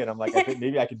the day. And I'm like, I think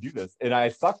maybe I could do this. And I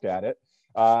sucked at it.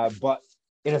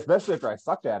 And especially after I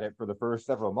sucked at it for the first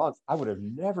several months, I would have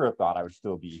never thought I would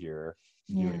still be here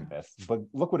doing this. But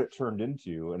look what it turned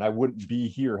into. And I wouldn't be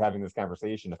here having this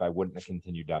conversation if I wouldn't have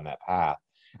continued down that path.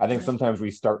 I think sometimes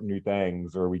we start new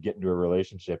things or we get into a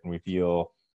relationship and we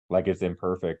feel like it's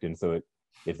imperfect. And so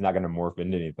it's not going to morph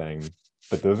into anything.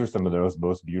 But those are some of those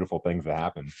most beautiful things that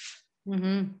happen.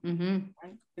 And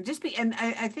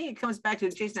I think it comes back to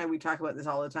Jason and I, we talk about this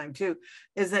all the time too,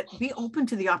 is that be open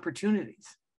to the opportunities.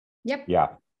 Yeah.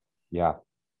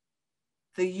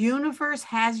 The universe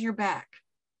has your back.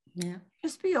 Yeah.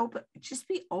 Just be open. Just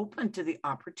be open to the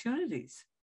opportunities.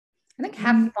 I think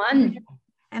have fun.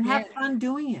 And have fun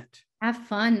doing it. Have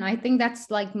fun. I think that's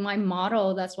like my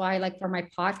motto. That's why, like, for my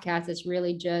podcast, it's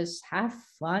really just have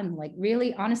fun. Like,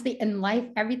 really, honestly, in life,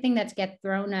 everything that's get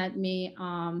thrown at me.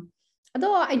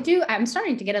 Although I'm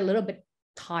starting to get a little bit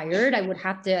tired, I would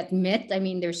have to admit. I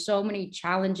mean, there's so many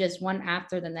challenges, one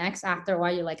after the next. After a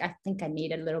while, you're like, I think I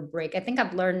need a little break. I think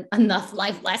I've learned enough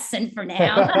life lesson for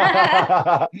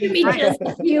now. Give me just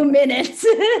a few minutes.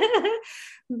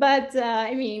 But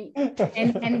I mean,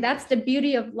 and that's the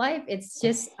beauty of life. It's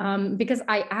just because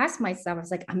I asked myself, I was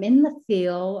like, I'm in the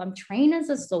field, I'm trained as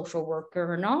a social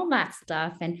worker and all that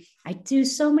stuff. And I do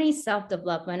so many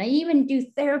self-development. I even do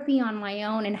therapy on my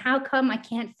own. And how come I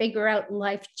can't figure out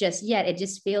life just yet? It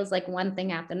just feels like one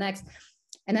thing after the next.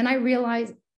 And then I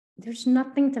realized there's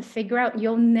nothing to figure out.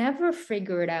 You'll never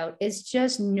figure it out. It's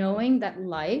just knowing that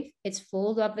life is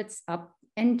full of its up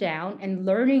and down, and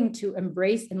learning to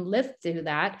embrace and live through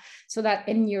that, so that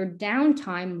in your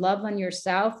downtime, love on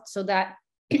yourself, so that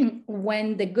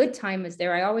when the good time is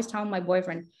there. I always tell my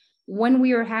boyfriend, when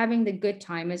we are having the good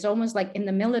time, it's almost like in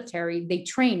the military, they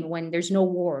train when there's no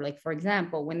war. Like, for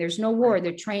example, when there's no war,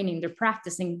 they're training, they're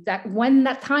practicing, that when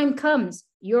that time comes,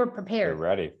 you're prepared. You're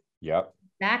ready. Yep.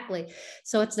 Exactly.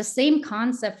 So it's the same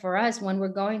concept for us when we're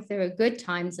going through good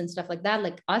times and stuff like that.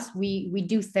 Like us, we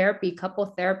do therapy, couple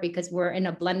therapy, because we're in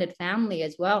a blended family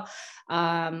as well.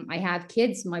 I have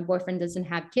kids. My boyfriend doesn't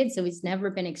have kids, so he's never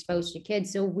been exposed to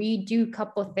kids. So we do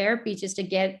couple therapy just to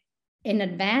get in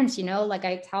advance, you know, like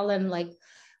I tell him, like,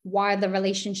 why the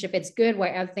relationship is good, why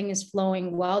everything is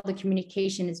flowing well, the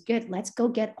communication is good. Let's go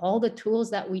get all the tools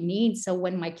that we need. So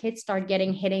when my kids start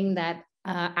hitting that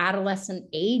adolescent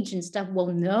age and stuff, we'll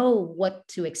know what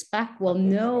to expect. We'll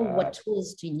know what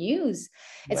tools to use.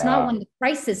 It's not when the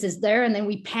crisis is there and then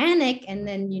we panic and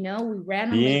then, you know, we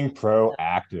randomly being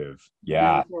proactive.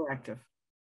 Yeah. Being proactive.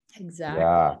 Exactly.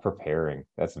 Yeah. Preparing.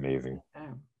 That's amazing.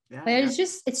 But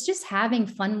it's just having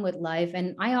fun with life.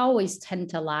 And I always tend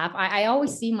to laugh. I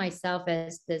always see myself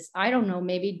as this, I don't know,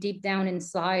 maybe deep down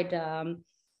inside, I'm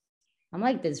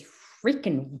like this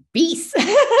freaking beast.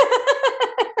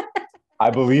 I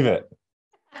believe it.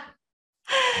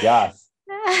 Yes.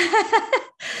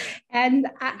 And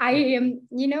I am,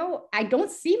 you know, I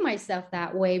don't see myself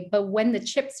that way, but when the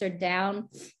chips are down,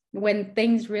 when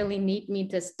things really need me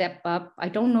to step up, I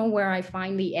don't know where I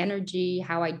find the energy,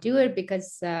 how I do it,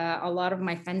 because a lot of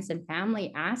my friends and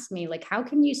family ask me, like, how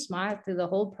can you smile through the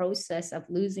whole process of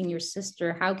losing your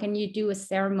sister? How can you do a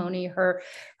ceremony? Her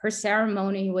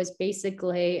ceremony was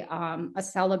basically a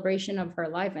celebration of her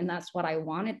life, and that's what I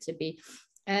want it to be.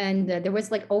 And there was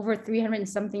like over 300 and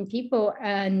something people,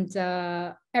 and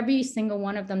every single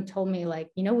one of them told me, like,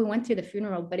 you know, we went to the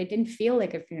funeral, but it didn't feel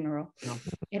like a funeral. No.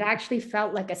 It actually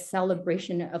felt like a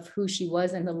celebration of who she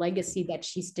was and the legacy that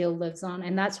she still lives on.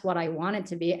 And that's what I want it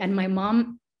to be. And my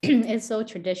mom is so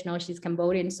traditional. She's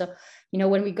Cambodian. So, you know,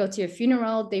 when we go to a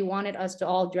funeral, they wanted us to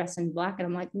all dress in black. And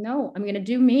I'm like, no, I'm going to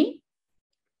do me.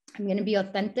 I'm going to be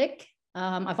authentic.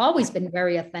 I've always been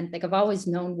very authentic. I've always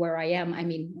known where I am. I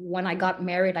mean, when I got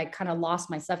married, I kind of lost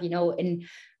myself, you know, in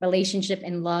relationship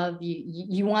and love,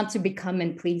 you want to become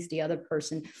and please the other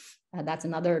person. That's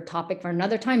another topic for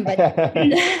another time, but, but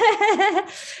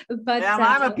yeah,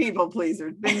 I'm a people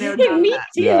pleaser. Been there, me that.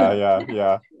 too.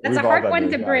 Yeah. That's a hard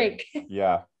one to break.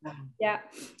 Yeah. Yeah.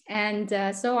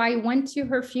 And so I went to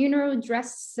her funeral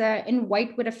dressed in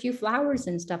white with a few flowers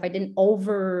and stuff. I didn't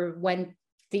went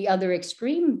the other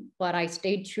extreme, but I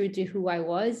stayed true to who I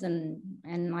was, and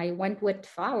I went with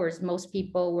flowers. Most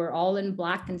people were all in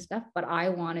black and stuff, but I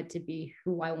wanted to be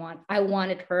who I want. I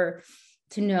wanted her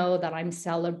to know that I'm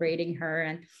celebrating her,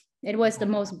 and it was the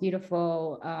most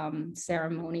beautiful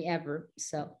ceremony ever.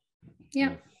 So,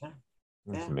 yeah.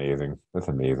 That's amazing. That's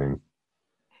amazing.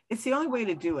 It's the only way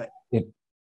to do it.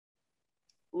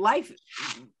 Life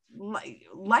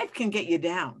can get you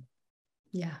down.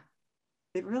 Yeah.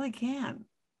 It really can.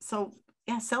 So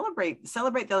yeah, celebrate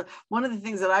one of the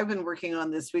things that I've been working on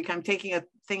this week. I'm taking a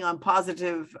thing on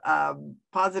positive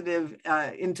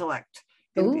intellect,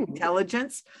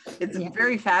 intelligence. It's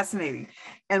very fascinating.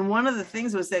 And one of the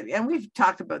things was that, and we've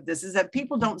talked about this, is that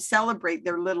people don't celebrate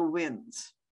their little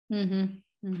wins.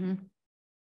 Mm-hmm. Mm-hmm.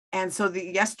 And so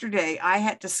yesterday I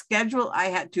had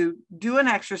to do an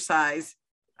exercise.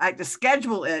 I had to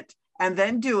schedule it and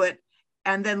then do it,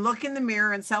 and then look in the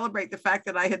mirror and celebrate the fact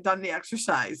that I had done the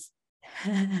exercise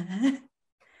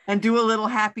and do a little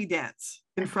happy dance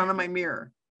in front of my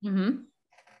mirror. Mm-hmm.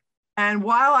 And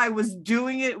while I was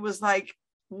doing it, it was like,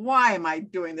 why am I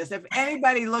doing this? If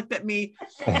anybody looked at me,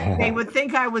 they would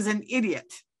think I was an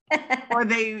idiot. or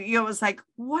they, it was like,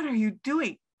 what are you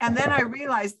doing? And then I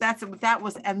realized that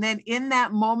was, and then in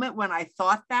that moment when I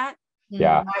thought that,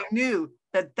 Yeah. I knew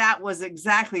that was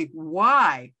exactly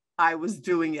why I was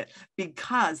doing it,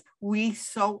 because we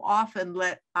so often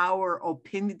let our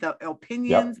the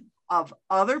opinions of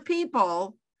other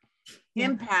people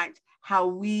impact how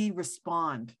we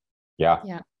respond. Yeah.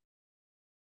 Yeah.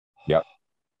 Yep.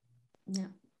 Yeah.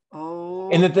 Oh,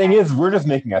 And the thing is, we're just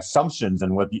making assumptions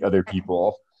on what the other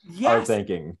people are yes.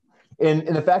 thinking. And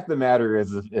the fact of the matter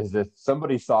is if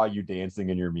somebody saw you dancing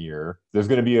in your mirror, there's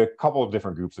going to be a couple of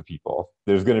different groups of people.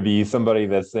 There's going to be somebody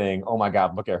that's saying, oh my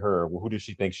God, look at her. Well, who does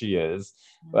she think she is?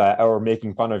 Or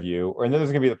making fun of you. Or and then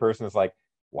there's going to be the person that's like,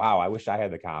 wow, I wish I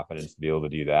had the confidence to be able to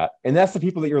do that. And that's the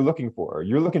people that you're looking for.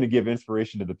 You're looking to give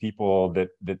inspiration to the people that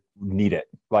need it.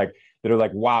 Like, that are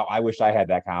like, wow, I wish I had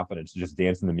that confidence to just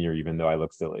dance in the mirror, even though I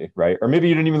look silly, right? Or maybe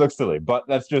you didn't even look silly, but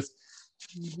that's just,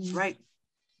 right.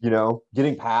 You know,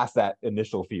 getting past that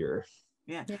initial fear.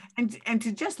 Yeah. And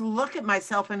to just look at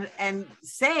myself and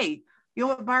say, you know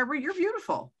what, Barbara, you're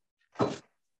beautiful.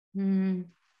 And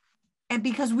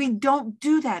because we don't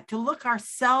do that, to look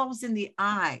ourselves in the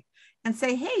eye and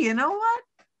say, hey, you know what?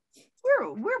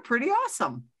 We're pretty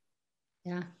awesome.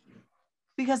 Yeah.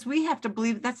 Because we have to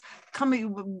believe, that's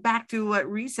coming back to what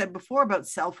Ree said before about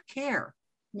self-care.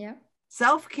 Yeah.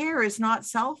 Self-care is not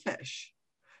selfish.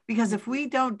 Because if we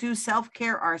don't do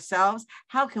self-care ourselves,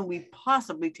 how can we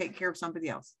possibly take care of somebody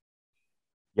else?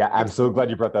 Yeah, I'm so glad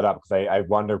you brought that up, because I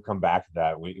wanted to come back to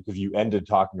that, because you ended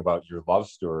talking about your love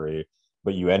story,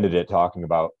 but you ended it talking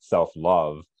about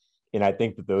self-love. And I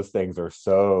think that those things are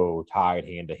so tied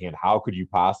hand to hand. How could you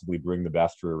possibly bring the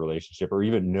best to a relationship, or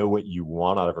even know what you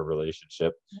want out of a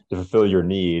relationship to fulfill your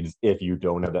needs, if you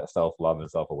don't have that self-love and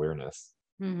self-awareness?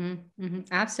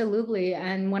 Absolutely.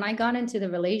 And when I got into the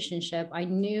relationship, I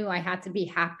knew I had to be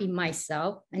happy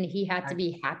myself, and he had to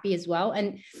be happy as well.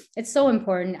 And it's so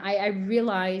important. I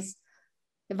realized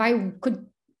if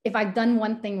I've done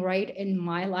one thing right in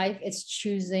my life, it's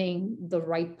choosing the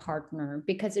right partner,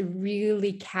 because it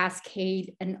really cascades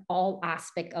in all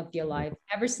aspects of your life.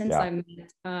 Ever since I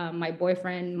met my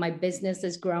boyfriend, my business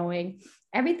is growing.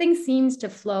 Everything seems to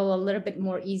flow a little bit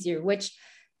more easier, which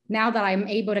now that I'm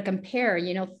able to compare,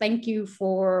 thank you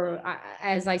for,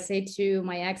 as I say to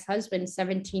my ex-husband,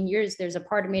 17 years, there's a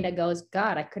part of me that goes,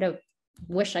 God, I could have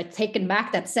wished I'd taken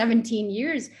back that 17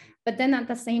 years. But then at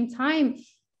the same time,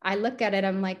 I look at it,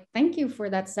 I'm like, thank you for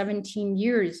that 17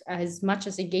 years, as much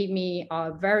as it gave me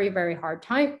a very, very hard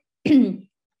time,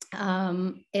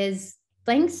 is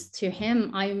thanks to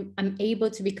him, I'm able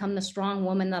to become the strong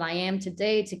woman that I am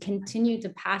today, to continue to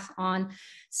pass on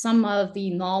some of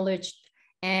the knowledge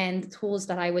and the tools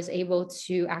that I was able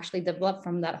to actually develop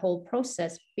from that whole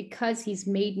process, because he's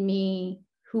made me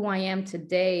who I am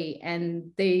today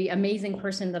and the amazing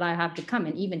person that I have become.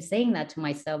 And even saying that to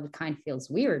myself, it kind of feels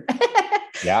weird.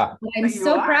 Yeah. But I'm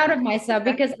so proud of myself,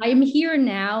 because I'm here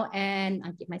now, and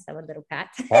I'll give myself a little pat.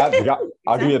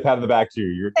 I'll give you a pat on the back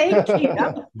too. Thank you.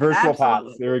 Virtual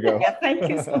pats. There we go. Yeah, thank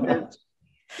you so much.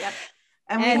 Yep.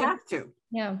 And we have to.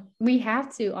 Yeah, we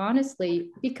have to, honestly,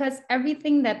 because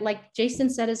everything that, like Jason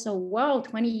said it so well,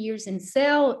 20 years in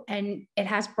sale, and it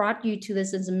has brought you to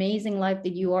this amazing life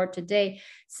that you are today.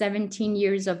 17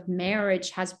 years of marriage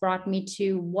has brought me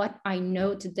to what I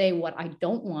know today, what I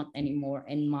don't want anymore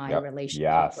in my relationship.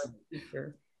 Yes.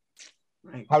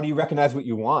 Right. How do you recognize what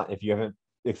you want if you haven't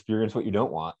experienced what you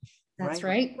don't want? That's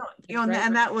right.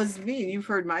 And that was me. You've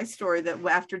heard my story that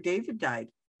after David died,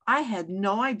 I had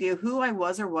no idea who I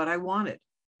was or what I wanted.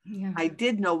 Yeah. I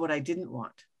did know what I didn't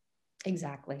want.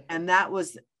 Exactly. And that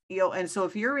was, and so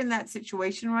if you're in that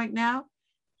situation right now,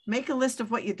 make a list of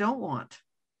what you don't want.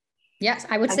 Yes,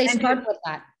 I would say start with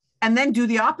that. And then do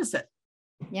the opposite.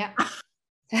 Yeah.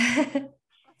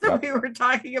 So we were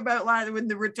talking about with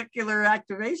the reticular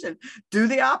activation. Do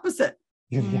the opposite.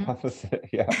 Do the opposite.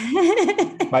 Yeah.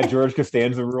 My George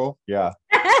Costanza rule. Yeah.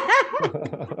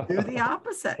 Do the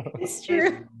opposite. It's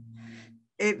true.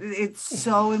 It's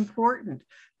so important,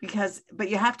 but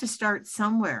you have to start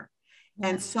somewhere. Yeah.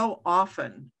 And so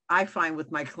often I find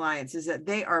with my clients is that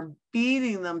they are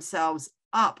beating themselves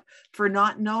up for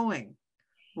not knowing.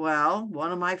 Well,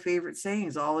 one of my favorite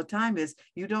sayings all the time is,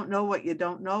 you don't know what you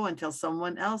don't know until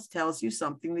someone else tells you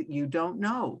something that you don't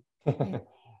know.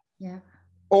 Yeah.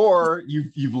 Or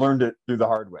you've learned it through the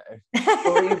hard way.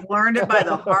 Or you've learned it by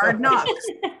the hard knocks.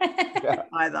 Yeah.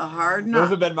 By the hard knocks. Those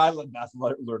have been my best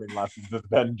learning lessons. It's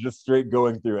been just straight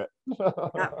going through it.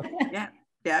 Yeah.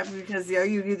 Because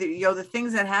the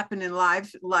things that happen in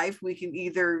life, we can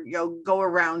either go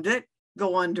around it,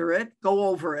 go under it, go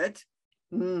over it.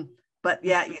 But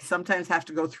yeah, you sometimes have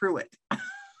to go through it.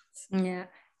 Yeah.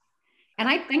 And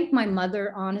I thank my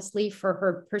mother, honestly, for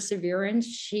her perseverance.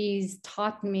 She's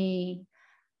taught me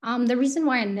the reason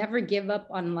why I never give up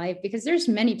on life, because there's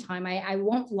many times I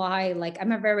won't lie, like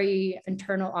I'm a very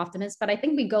internal optimist, but I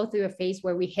think we go through a phase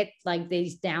where we hit like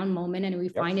these down moment and we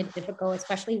find it difficult,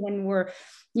 especially when we're,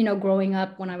 growing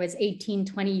up. When I was 18,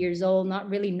 20 years old, not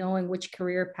really knowing which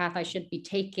career path I should be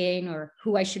taking or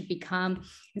who I should become.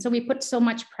 And so we put so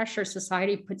much pressure,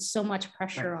 society puts so much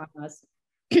pressure on us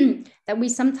that we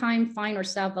sometimes find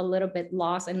ourselves a little bit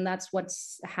lost. And that's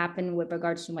what's happened with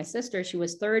regards to my sister. She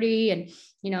was 30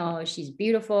 and, she's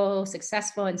beautiful,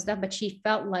 successful and stuff, but she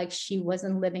felt like she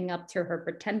wasn't living up to her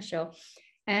potential.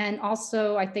 And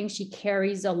also, I think she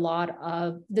carries a lot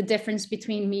of the difference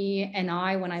between me and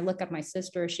I. When I look at my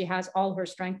sister, she has all her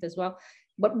strength as well.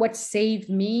 But what saved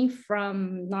me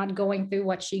from not going through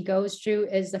what she goes through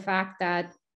is the fact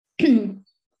that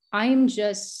I'm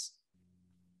just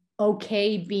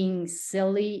okay being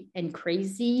silly and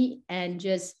crazy and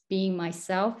just being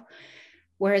myself.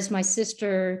 Whereas my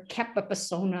sister kept a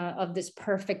persona of this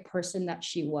perfect person that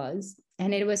she was.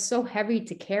 And it was so heavy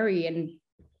to carry. And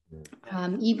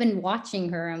even watching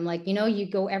her, I'm like, you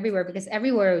go everywhere, because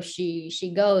everywhere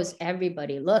she goes,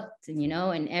 everybody looked,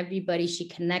 and everybody, she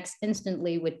connects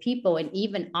instantly with people. And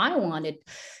even I wanted,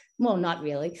 well, not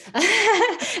really.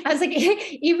 I was like,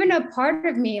 even a part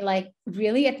of me like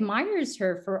really admires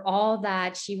her for all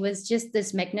that. She was just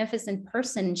this magnificent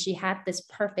person. She had this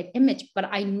perfect image, but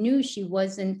I knew she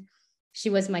was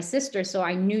my sister. So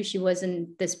I knew she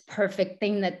wasn't this perfect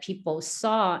thing that people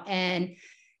saw. And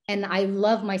I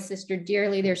love my sister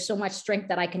dearly. There's so much strength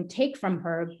that I can take from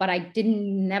her, but I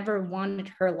never wanted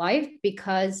her life,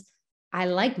 because I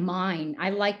like mine.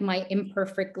 I like my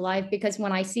imperfect life, because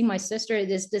when I see my sister,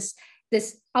 there's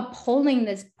this upholding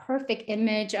this perfect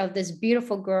image of this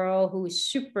beautiful girl who is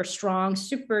super strong,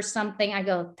 super something. I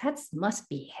go, that must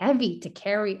be heavy to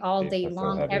carry all day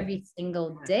long, every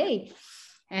single day.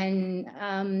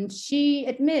 And she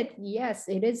admit, yes,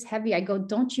 it is heavy. I go,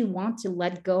 don't you want to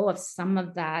let go of some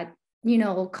of that,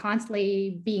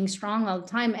 constantly being strong all the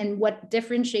time? And what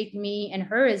differentiates me and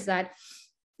her is that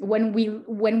when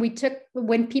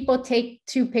people take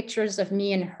two pictures of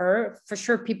me and her, for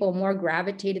sure, people more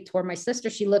gravitated toward my sister.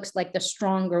 She looks like the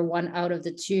stronger one out of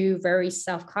the two, very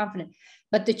self-confident.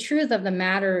 But the truth of the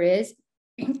matter is,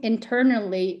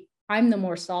 internally, I'm the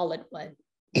more solid one.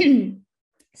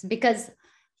 Because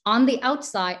on the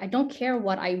outside, I don't care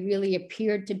what I really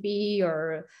appear to be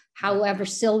or however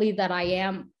silly that I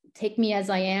am. Take me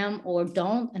as I am or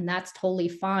don't, and that's totally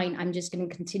fine. I'm just going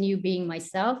to continue being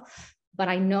myself. But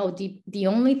I know the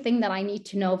only thing that I need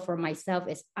to know for myself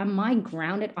is, am I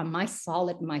grounded? Am I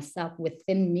solid myself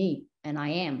within me? And I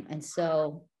am. And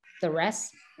so the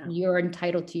rest, you're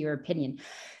entitled to your opinion.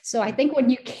 So I think when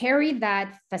you carry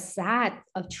that facade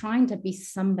of trying to be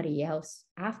somebody else,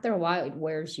 after a while, it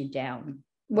wears you down.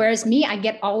 Whereas me, I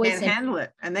get always can't handle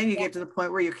it. And then you get to the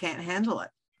point where you can't handle it.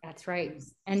 That's right.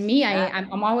 And me,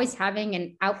 I'm always having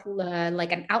an outlet,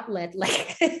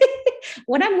 like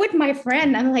when I'm with my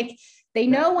friend, I'm like, they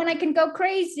know when I can go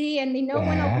crazy and they know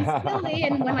when I'll be silly.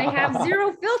 And when I have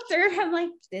zero filter, I'm like,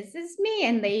 this is me.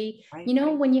 And they,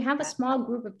 when you have a small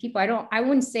group of people, I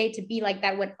wouldn't say to be like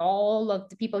that with all of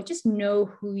the people. Just know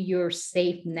who your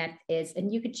safe net is,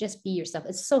 and you could just be yourself.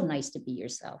 It's so nice to be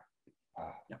yourself.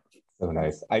 So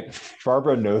nice.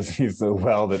 Barbara knows me so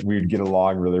well that we'd get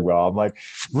along really well. I'm like,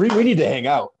 we need to hang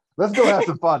out. Let's go have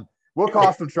some fun. We'll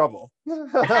cause some trouble.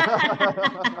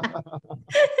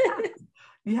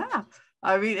 Yeah.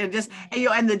 I mean,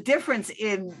 and the difference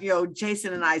in,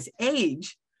 Jason and I's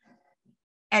age,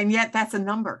 and yet that's a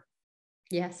number.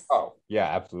 Yes. Oh, yeah,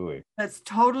 absolutely. That's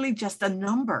totally just a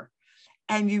number.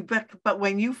 And but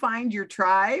when you find your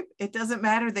tribe, it doesn't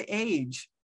matter the age.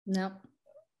 No.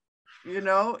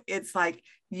 It's like,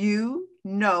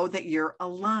 that you're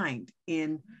aligned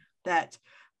in that,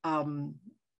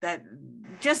 that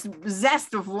just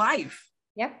zest of life.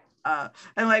 Yep.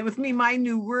 And like with me, my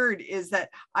new word is that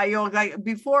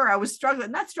before I was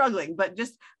not struggling, but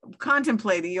just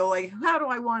contemplating, how do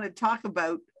I want to talk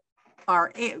about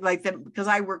our age, because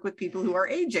I work with people who are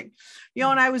aging,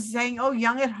 and I was saying,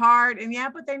 young at heart, and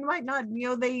but they might not,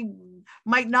 they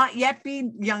might not yet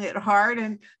be young at heart,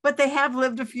 but they have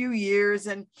lived a few years.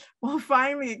 And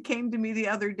finally it came to me the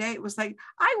other day. It was like,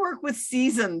 I work with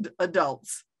seasoned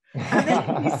adults. And they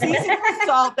can be seasoned with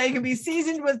salt, they can be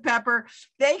seasoned with pepper,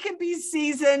 they can be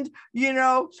seasoned,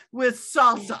 with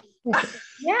salsa.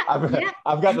 Yeah,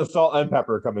 I've got the salt and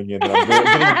pepper coming in that I'm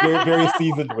getting very, very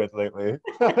seasoned with lately.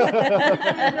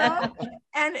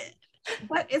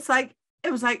 But it's like,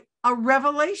 it was like a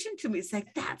revelation to me. It's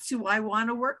like, that's who I want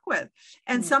to work with.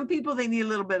 And some people, they need a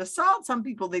little bit of salt. Some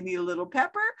people, they need a little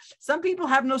pepper. Some people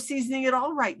have no seasoning at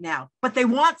all right now, but they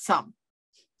want some.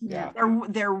 Yeah.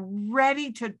 They're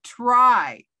ready to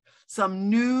try some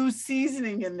new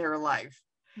seasoning in their life.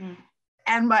 Mm.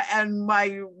 And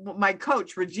my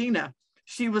coach, Regina,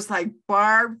 she was like,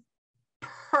 Barb,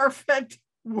 perfect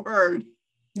word.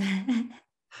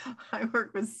 I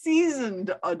work with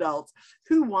seasoned adults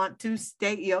who want to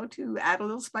to add a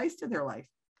little spice to their life.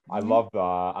 I love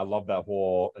that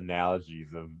whole analogies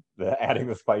of adding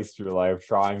the spice to your life,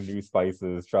 trying new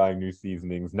spices, trying new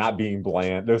seasonings, not being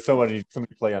bland. There's so many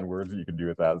play on words that you can do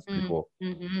with that. It's pretty cool.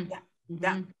 Mm-hmm.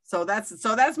 Yeah. So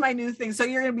that's my new thing. So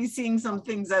you're going to be seeing some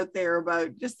things out there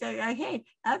about just hey,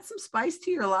 add some spice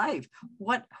to your life.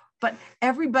 But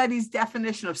everybody's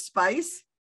definition of spice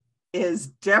is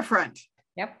different.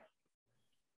 Yep.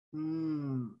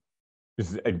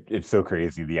 It's so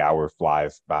crazy. The hour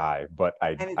flies by, but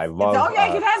I love. Oh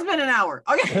yeah, it has been an hour.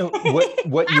 Okay.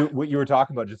 what you were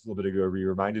talking about just a little bit ago, you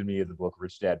reminded me of the book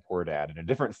Rich Dad Poor Dad in a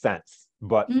different sense.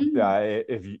 But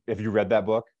if you read that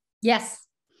book, yes.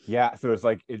 Yeah, so it's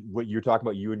like what you're talking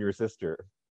about, you and your sister,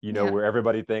 where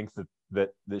everybody thinks that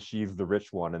she's the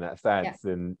rich one in that sense.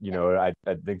 Yeah. And, I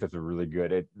think that's a really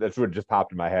good, that's what just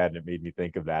popped in my head and it made me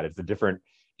think of that. It's a different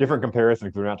comparison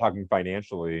because we're not talking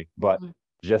financially, but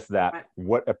just that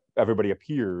what everybody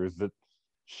appears that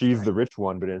she's the rich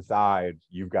one, but inside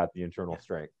you've got the internal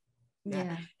strength.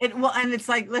 Yeah. And it's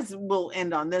like, we'll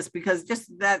end on this because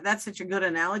just that's such a good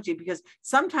analogy, because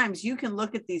sometimes you can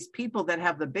look at these people that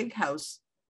have the big house,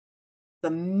 the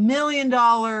 $1 million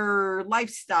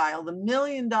lifestyle, the $1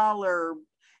 million,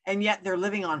 and yet they're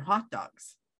living on hot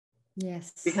dogs.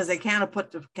 Yes. Because they can't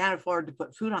afford to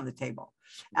put food on the table.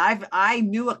 I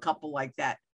knew a couple like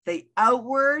that. They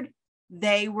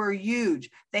were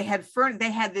huge. They had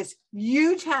this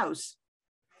huge house,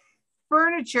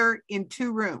 furniture in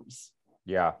 2 rooms.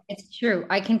 Yeah. It's true.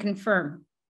 I can confirm.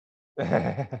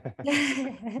 I'm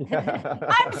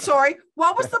sorry.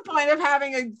 What was the point of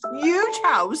having a huge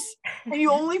house and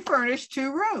you only furnished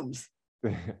 2 rooms?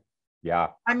 Yeah.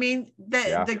 I mean,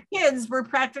 the kids were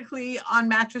practically on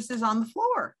mattresses on the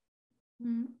floor.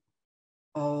 Mm-hmm.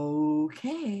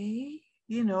 Okay.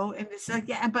 And it's like,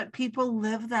 but people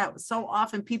live so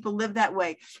often people live that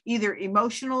way, either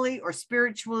emotionally or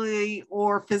spiritually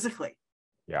or physically.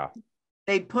 Yeah.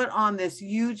 They put on this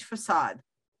huge facade.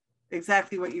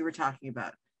 Exactly what you were talking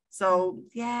about. So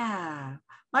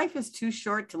life is too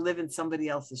short to live in somebody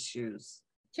else's shoes.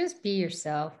 Just be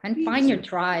yourself and find your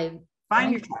tribe.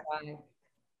 Find your tribe.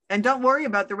 And don't worry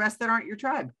about the rest that aren't your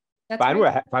tribe. Find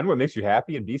what makes you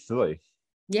happy and be silly.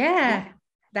 Yeah.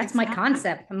 That's my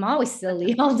concept. I'm always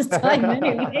silly all the time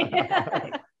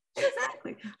anyway.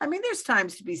 Exactly. I mean, there's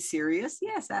times to be serious.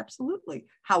 Yes, absolutely.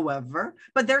 However,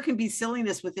 but there can be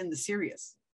silliness within the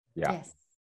serious. Yeah. Yes.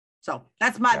 So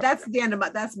that's the end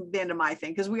of my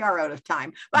thing, because we are out of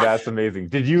time. That's amazing.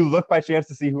 Did you look by chance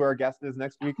to see who our guest is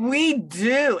next week? We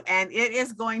do, and it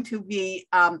is going to be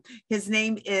his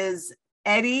name is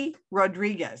Eddie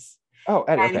Rodriguez. Oh,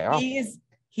 Eddie. And okay.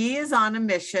 He is on a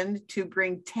mission to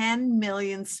bring 10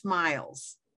 million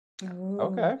smiles. Oh.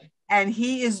 Okay. And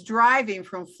he is driving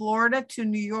from Florida to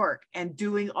New York and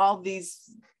doing all these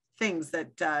things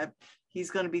that he's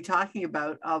going to be talking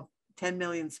about of 10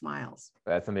 million smiles.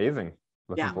 That's amazing.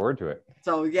 Looking forward to it.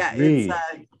 So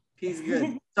he's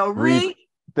good. So Ree,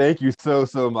 thank you so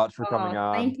much for coming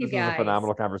on. Thank you, this guys. was a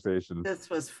phenomenal conversation. This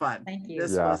was fun. Thank you.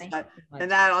 This was fun.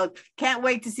 And can't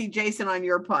wait to see Jason on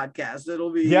your podcast.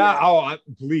 It'll be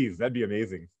please, that'd be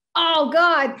amazing. Oh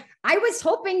God, I was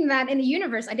hoping that in the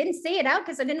universe. I didn't say it out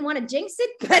because I didn't want to jinx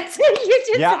it, but you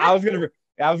just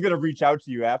I was gonna reach out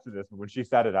to you after this, but when she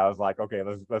said it, I was like, okay,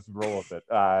 let's roll with it.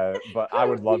 But I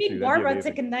would love to. We need Barbara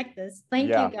to connect us. Thank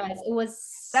you guys. It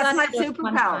was that's my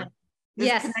superpower.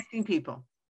 Yes, connecting people.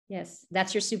 Yes,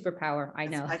 that's your superpower. I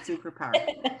know. That's my superpower.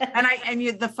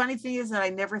 and the funny thing is that I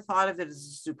never thought of it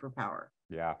as a superpower.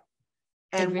 Yeah.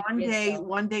 And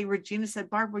one day Regina said,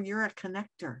 Barbara, you're a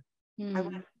connector. I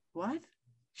went, what?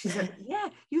 She said, yeah,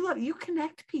 you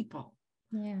connect people.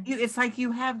 Yeah. It's like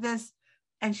you have this.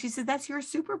 And she said, that's your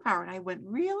superpower. And I went,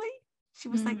 really? She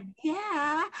was like,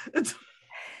 yeah.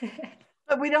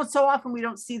 But we don't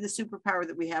see the superpower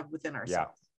that we have within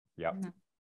ourselves. Yeah.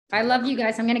 I love you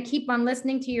guys. I'm going to keep on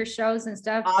listening to your shows and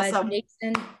stuff. Awesome. But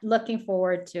Jason, looking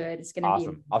forward to it. It's going to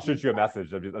awesome. be. I'll shoot you a message.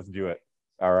 Let's do it.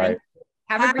 All right.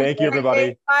 Have a great Thank you,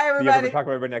 everybody. Bye, everybody. We'll talk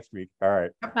about everybody next week. All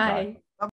right. Bye.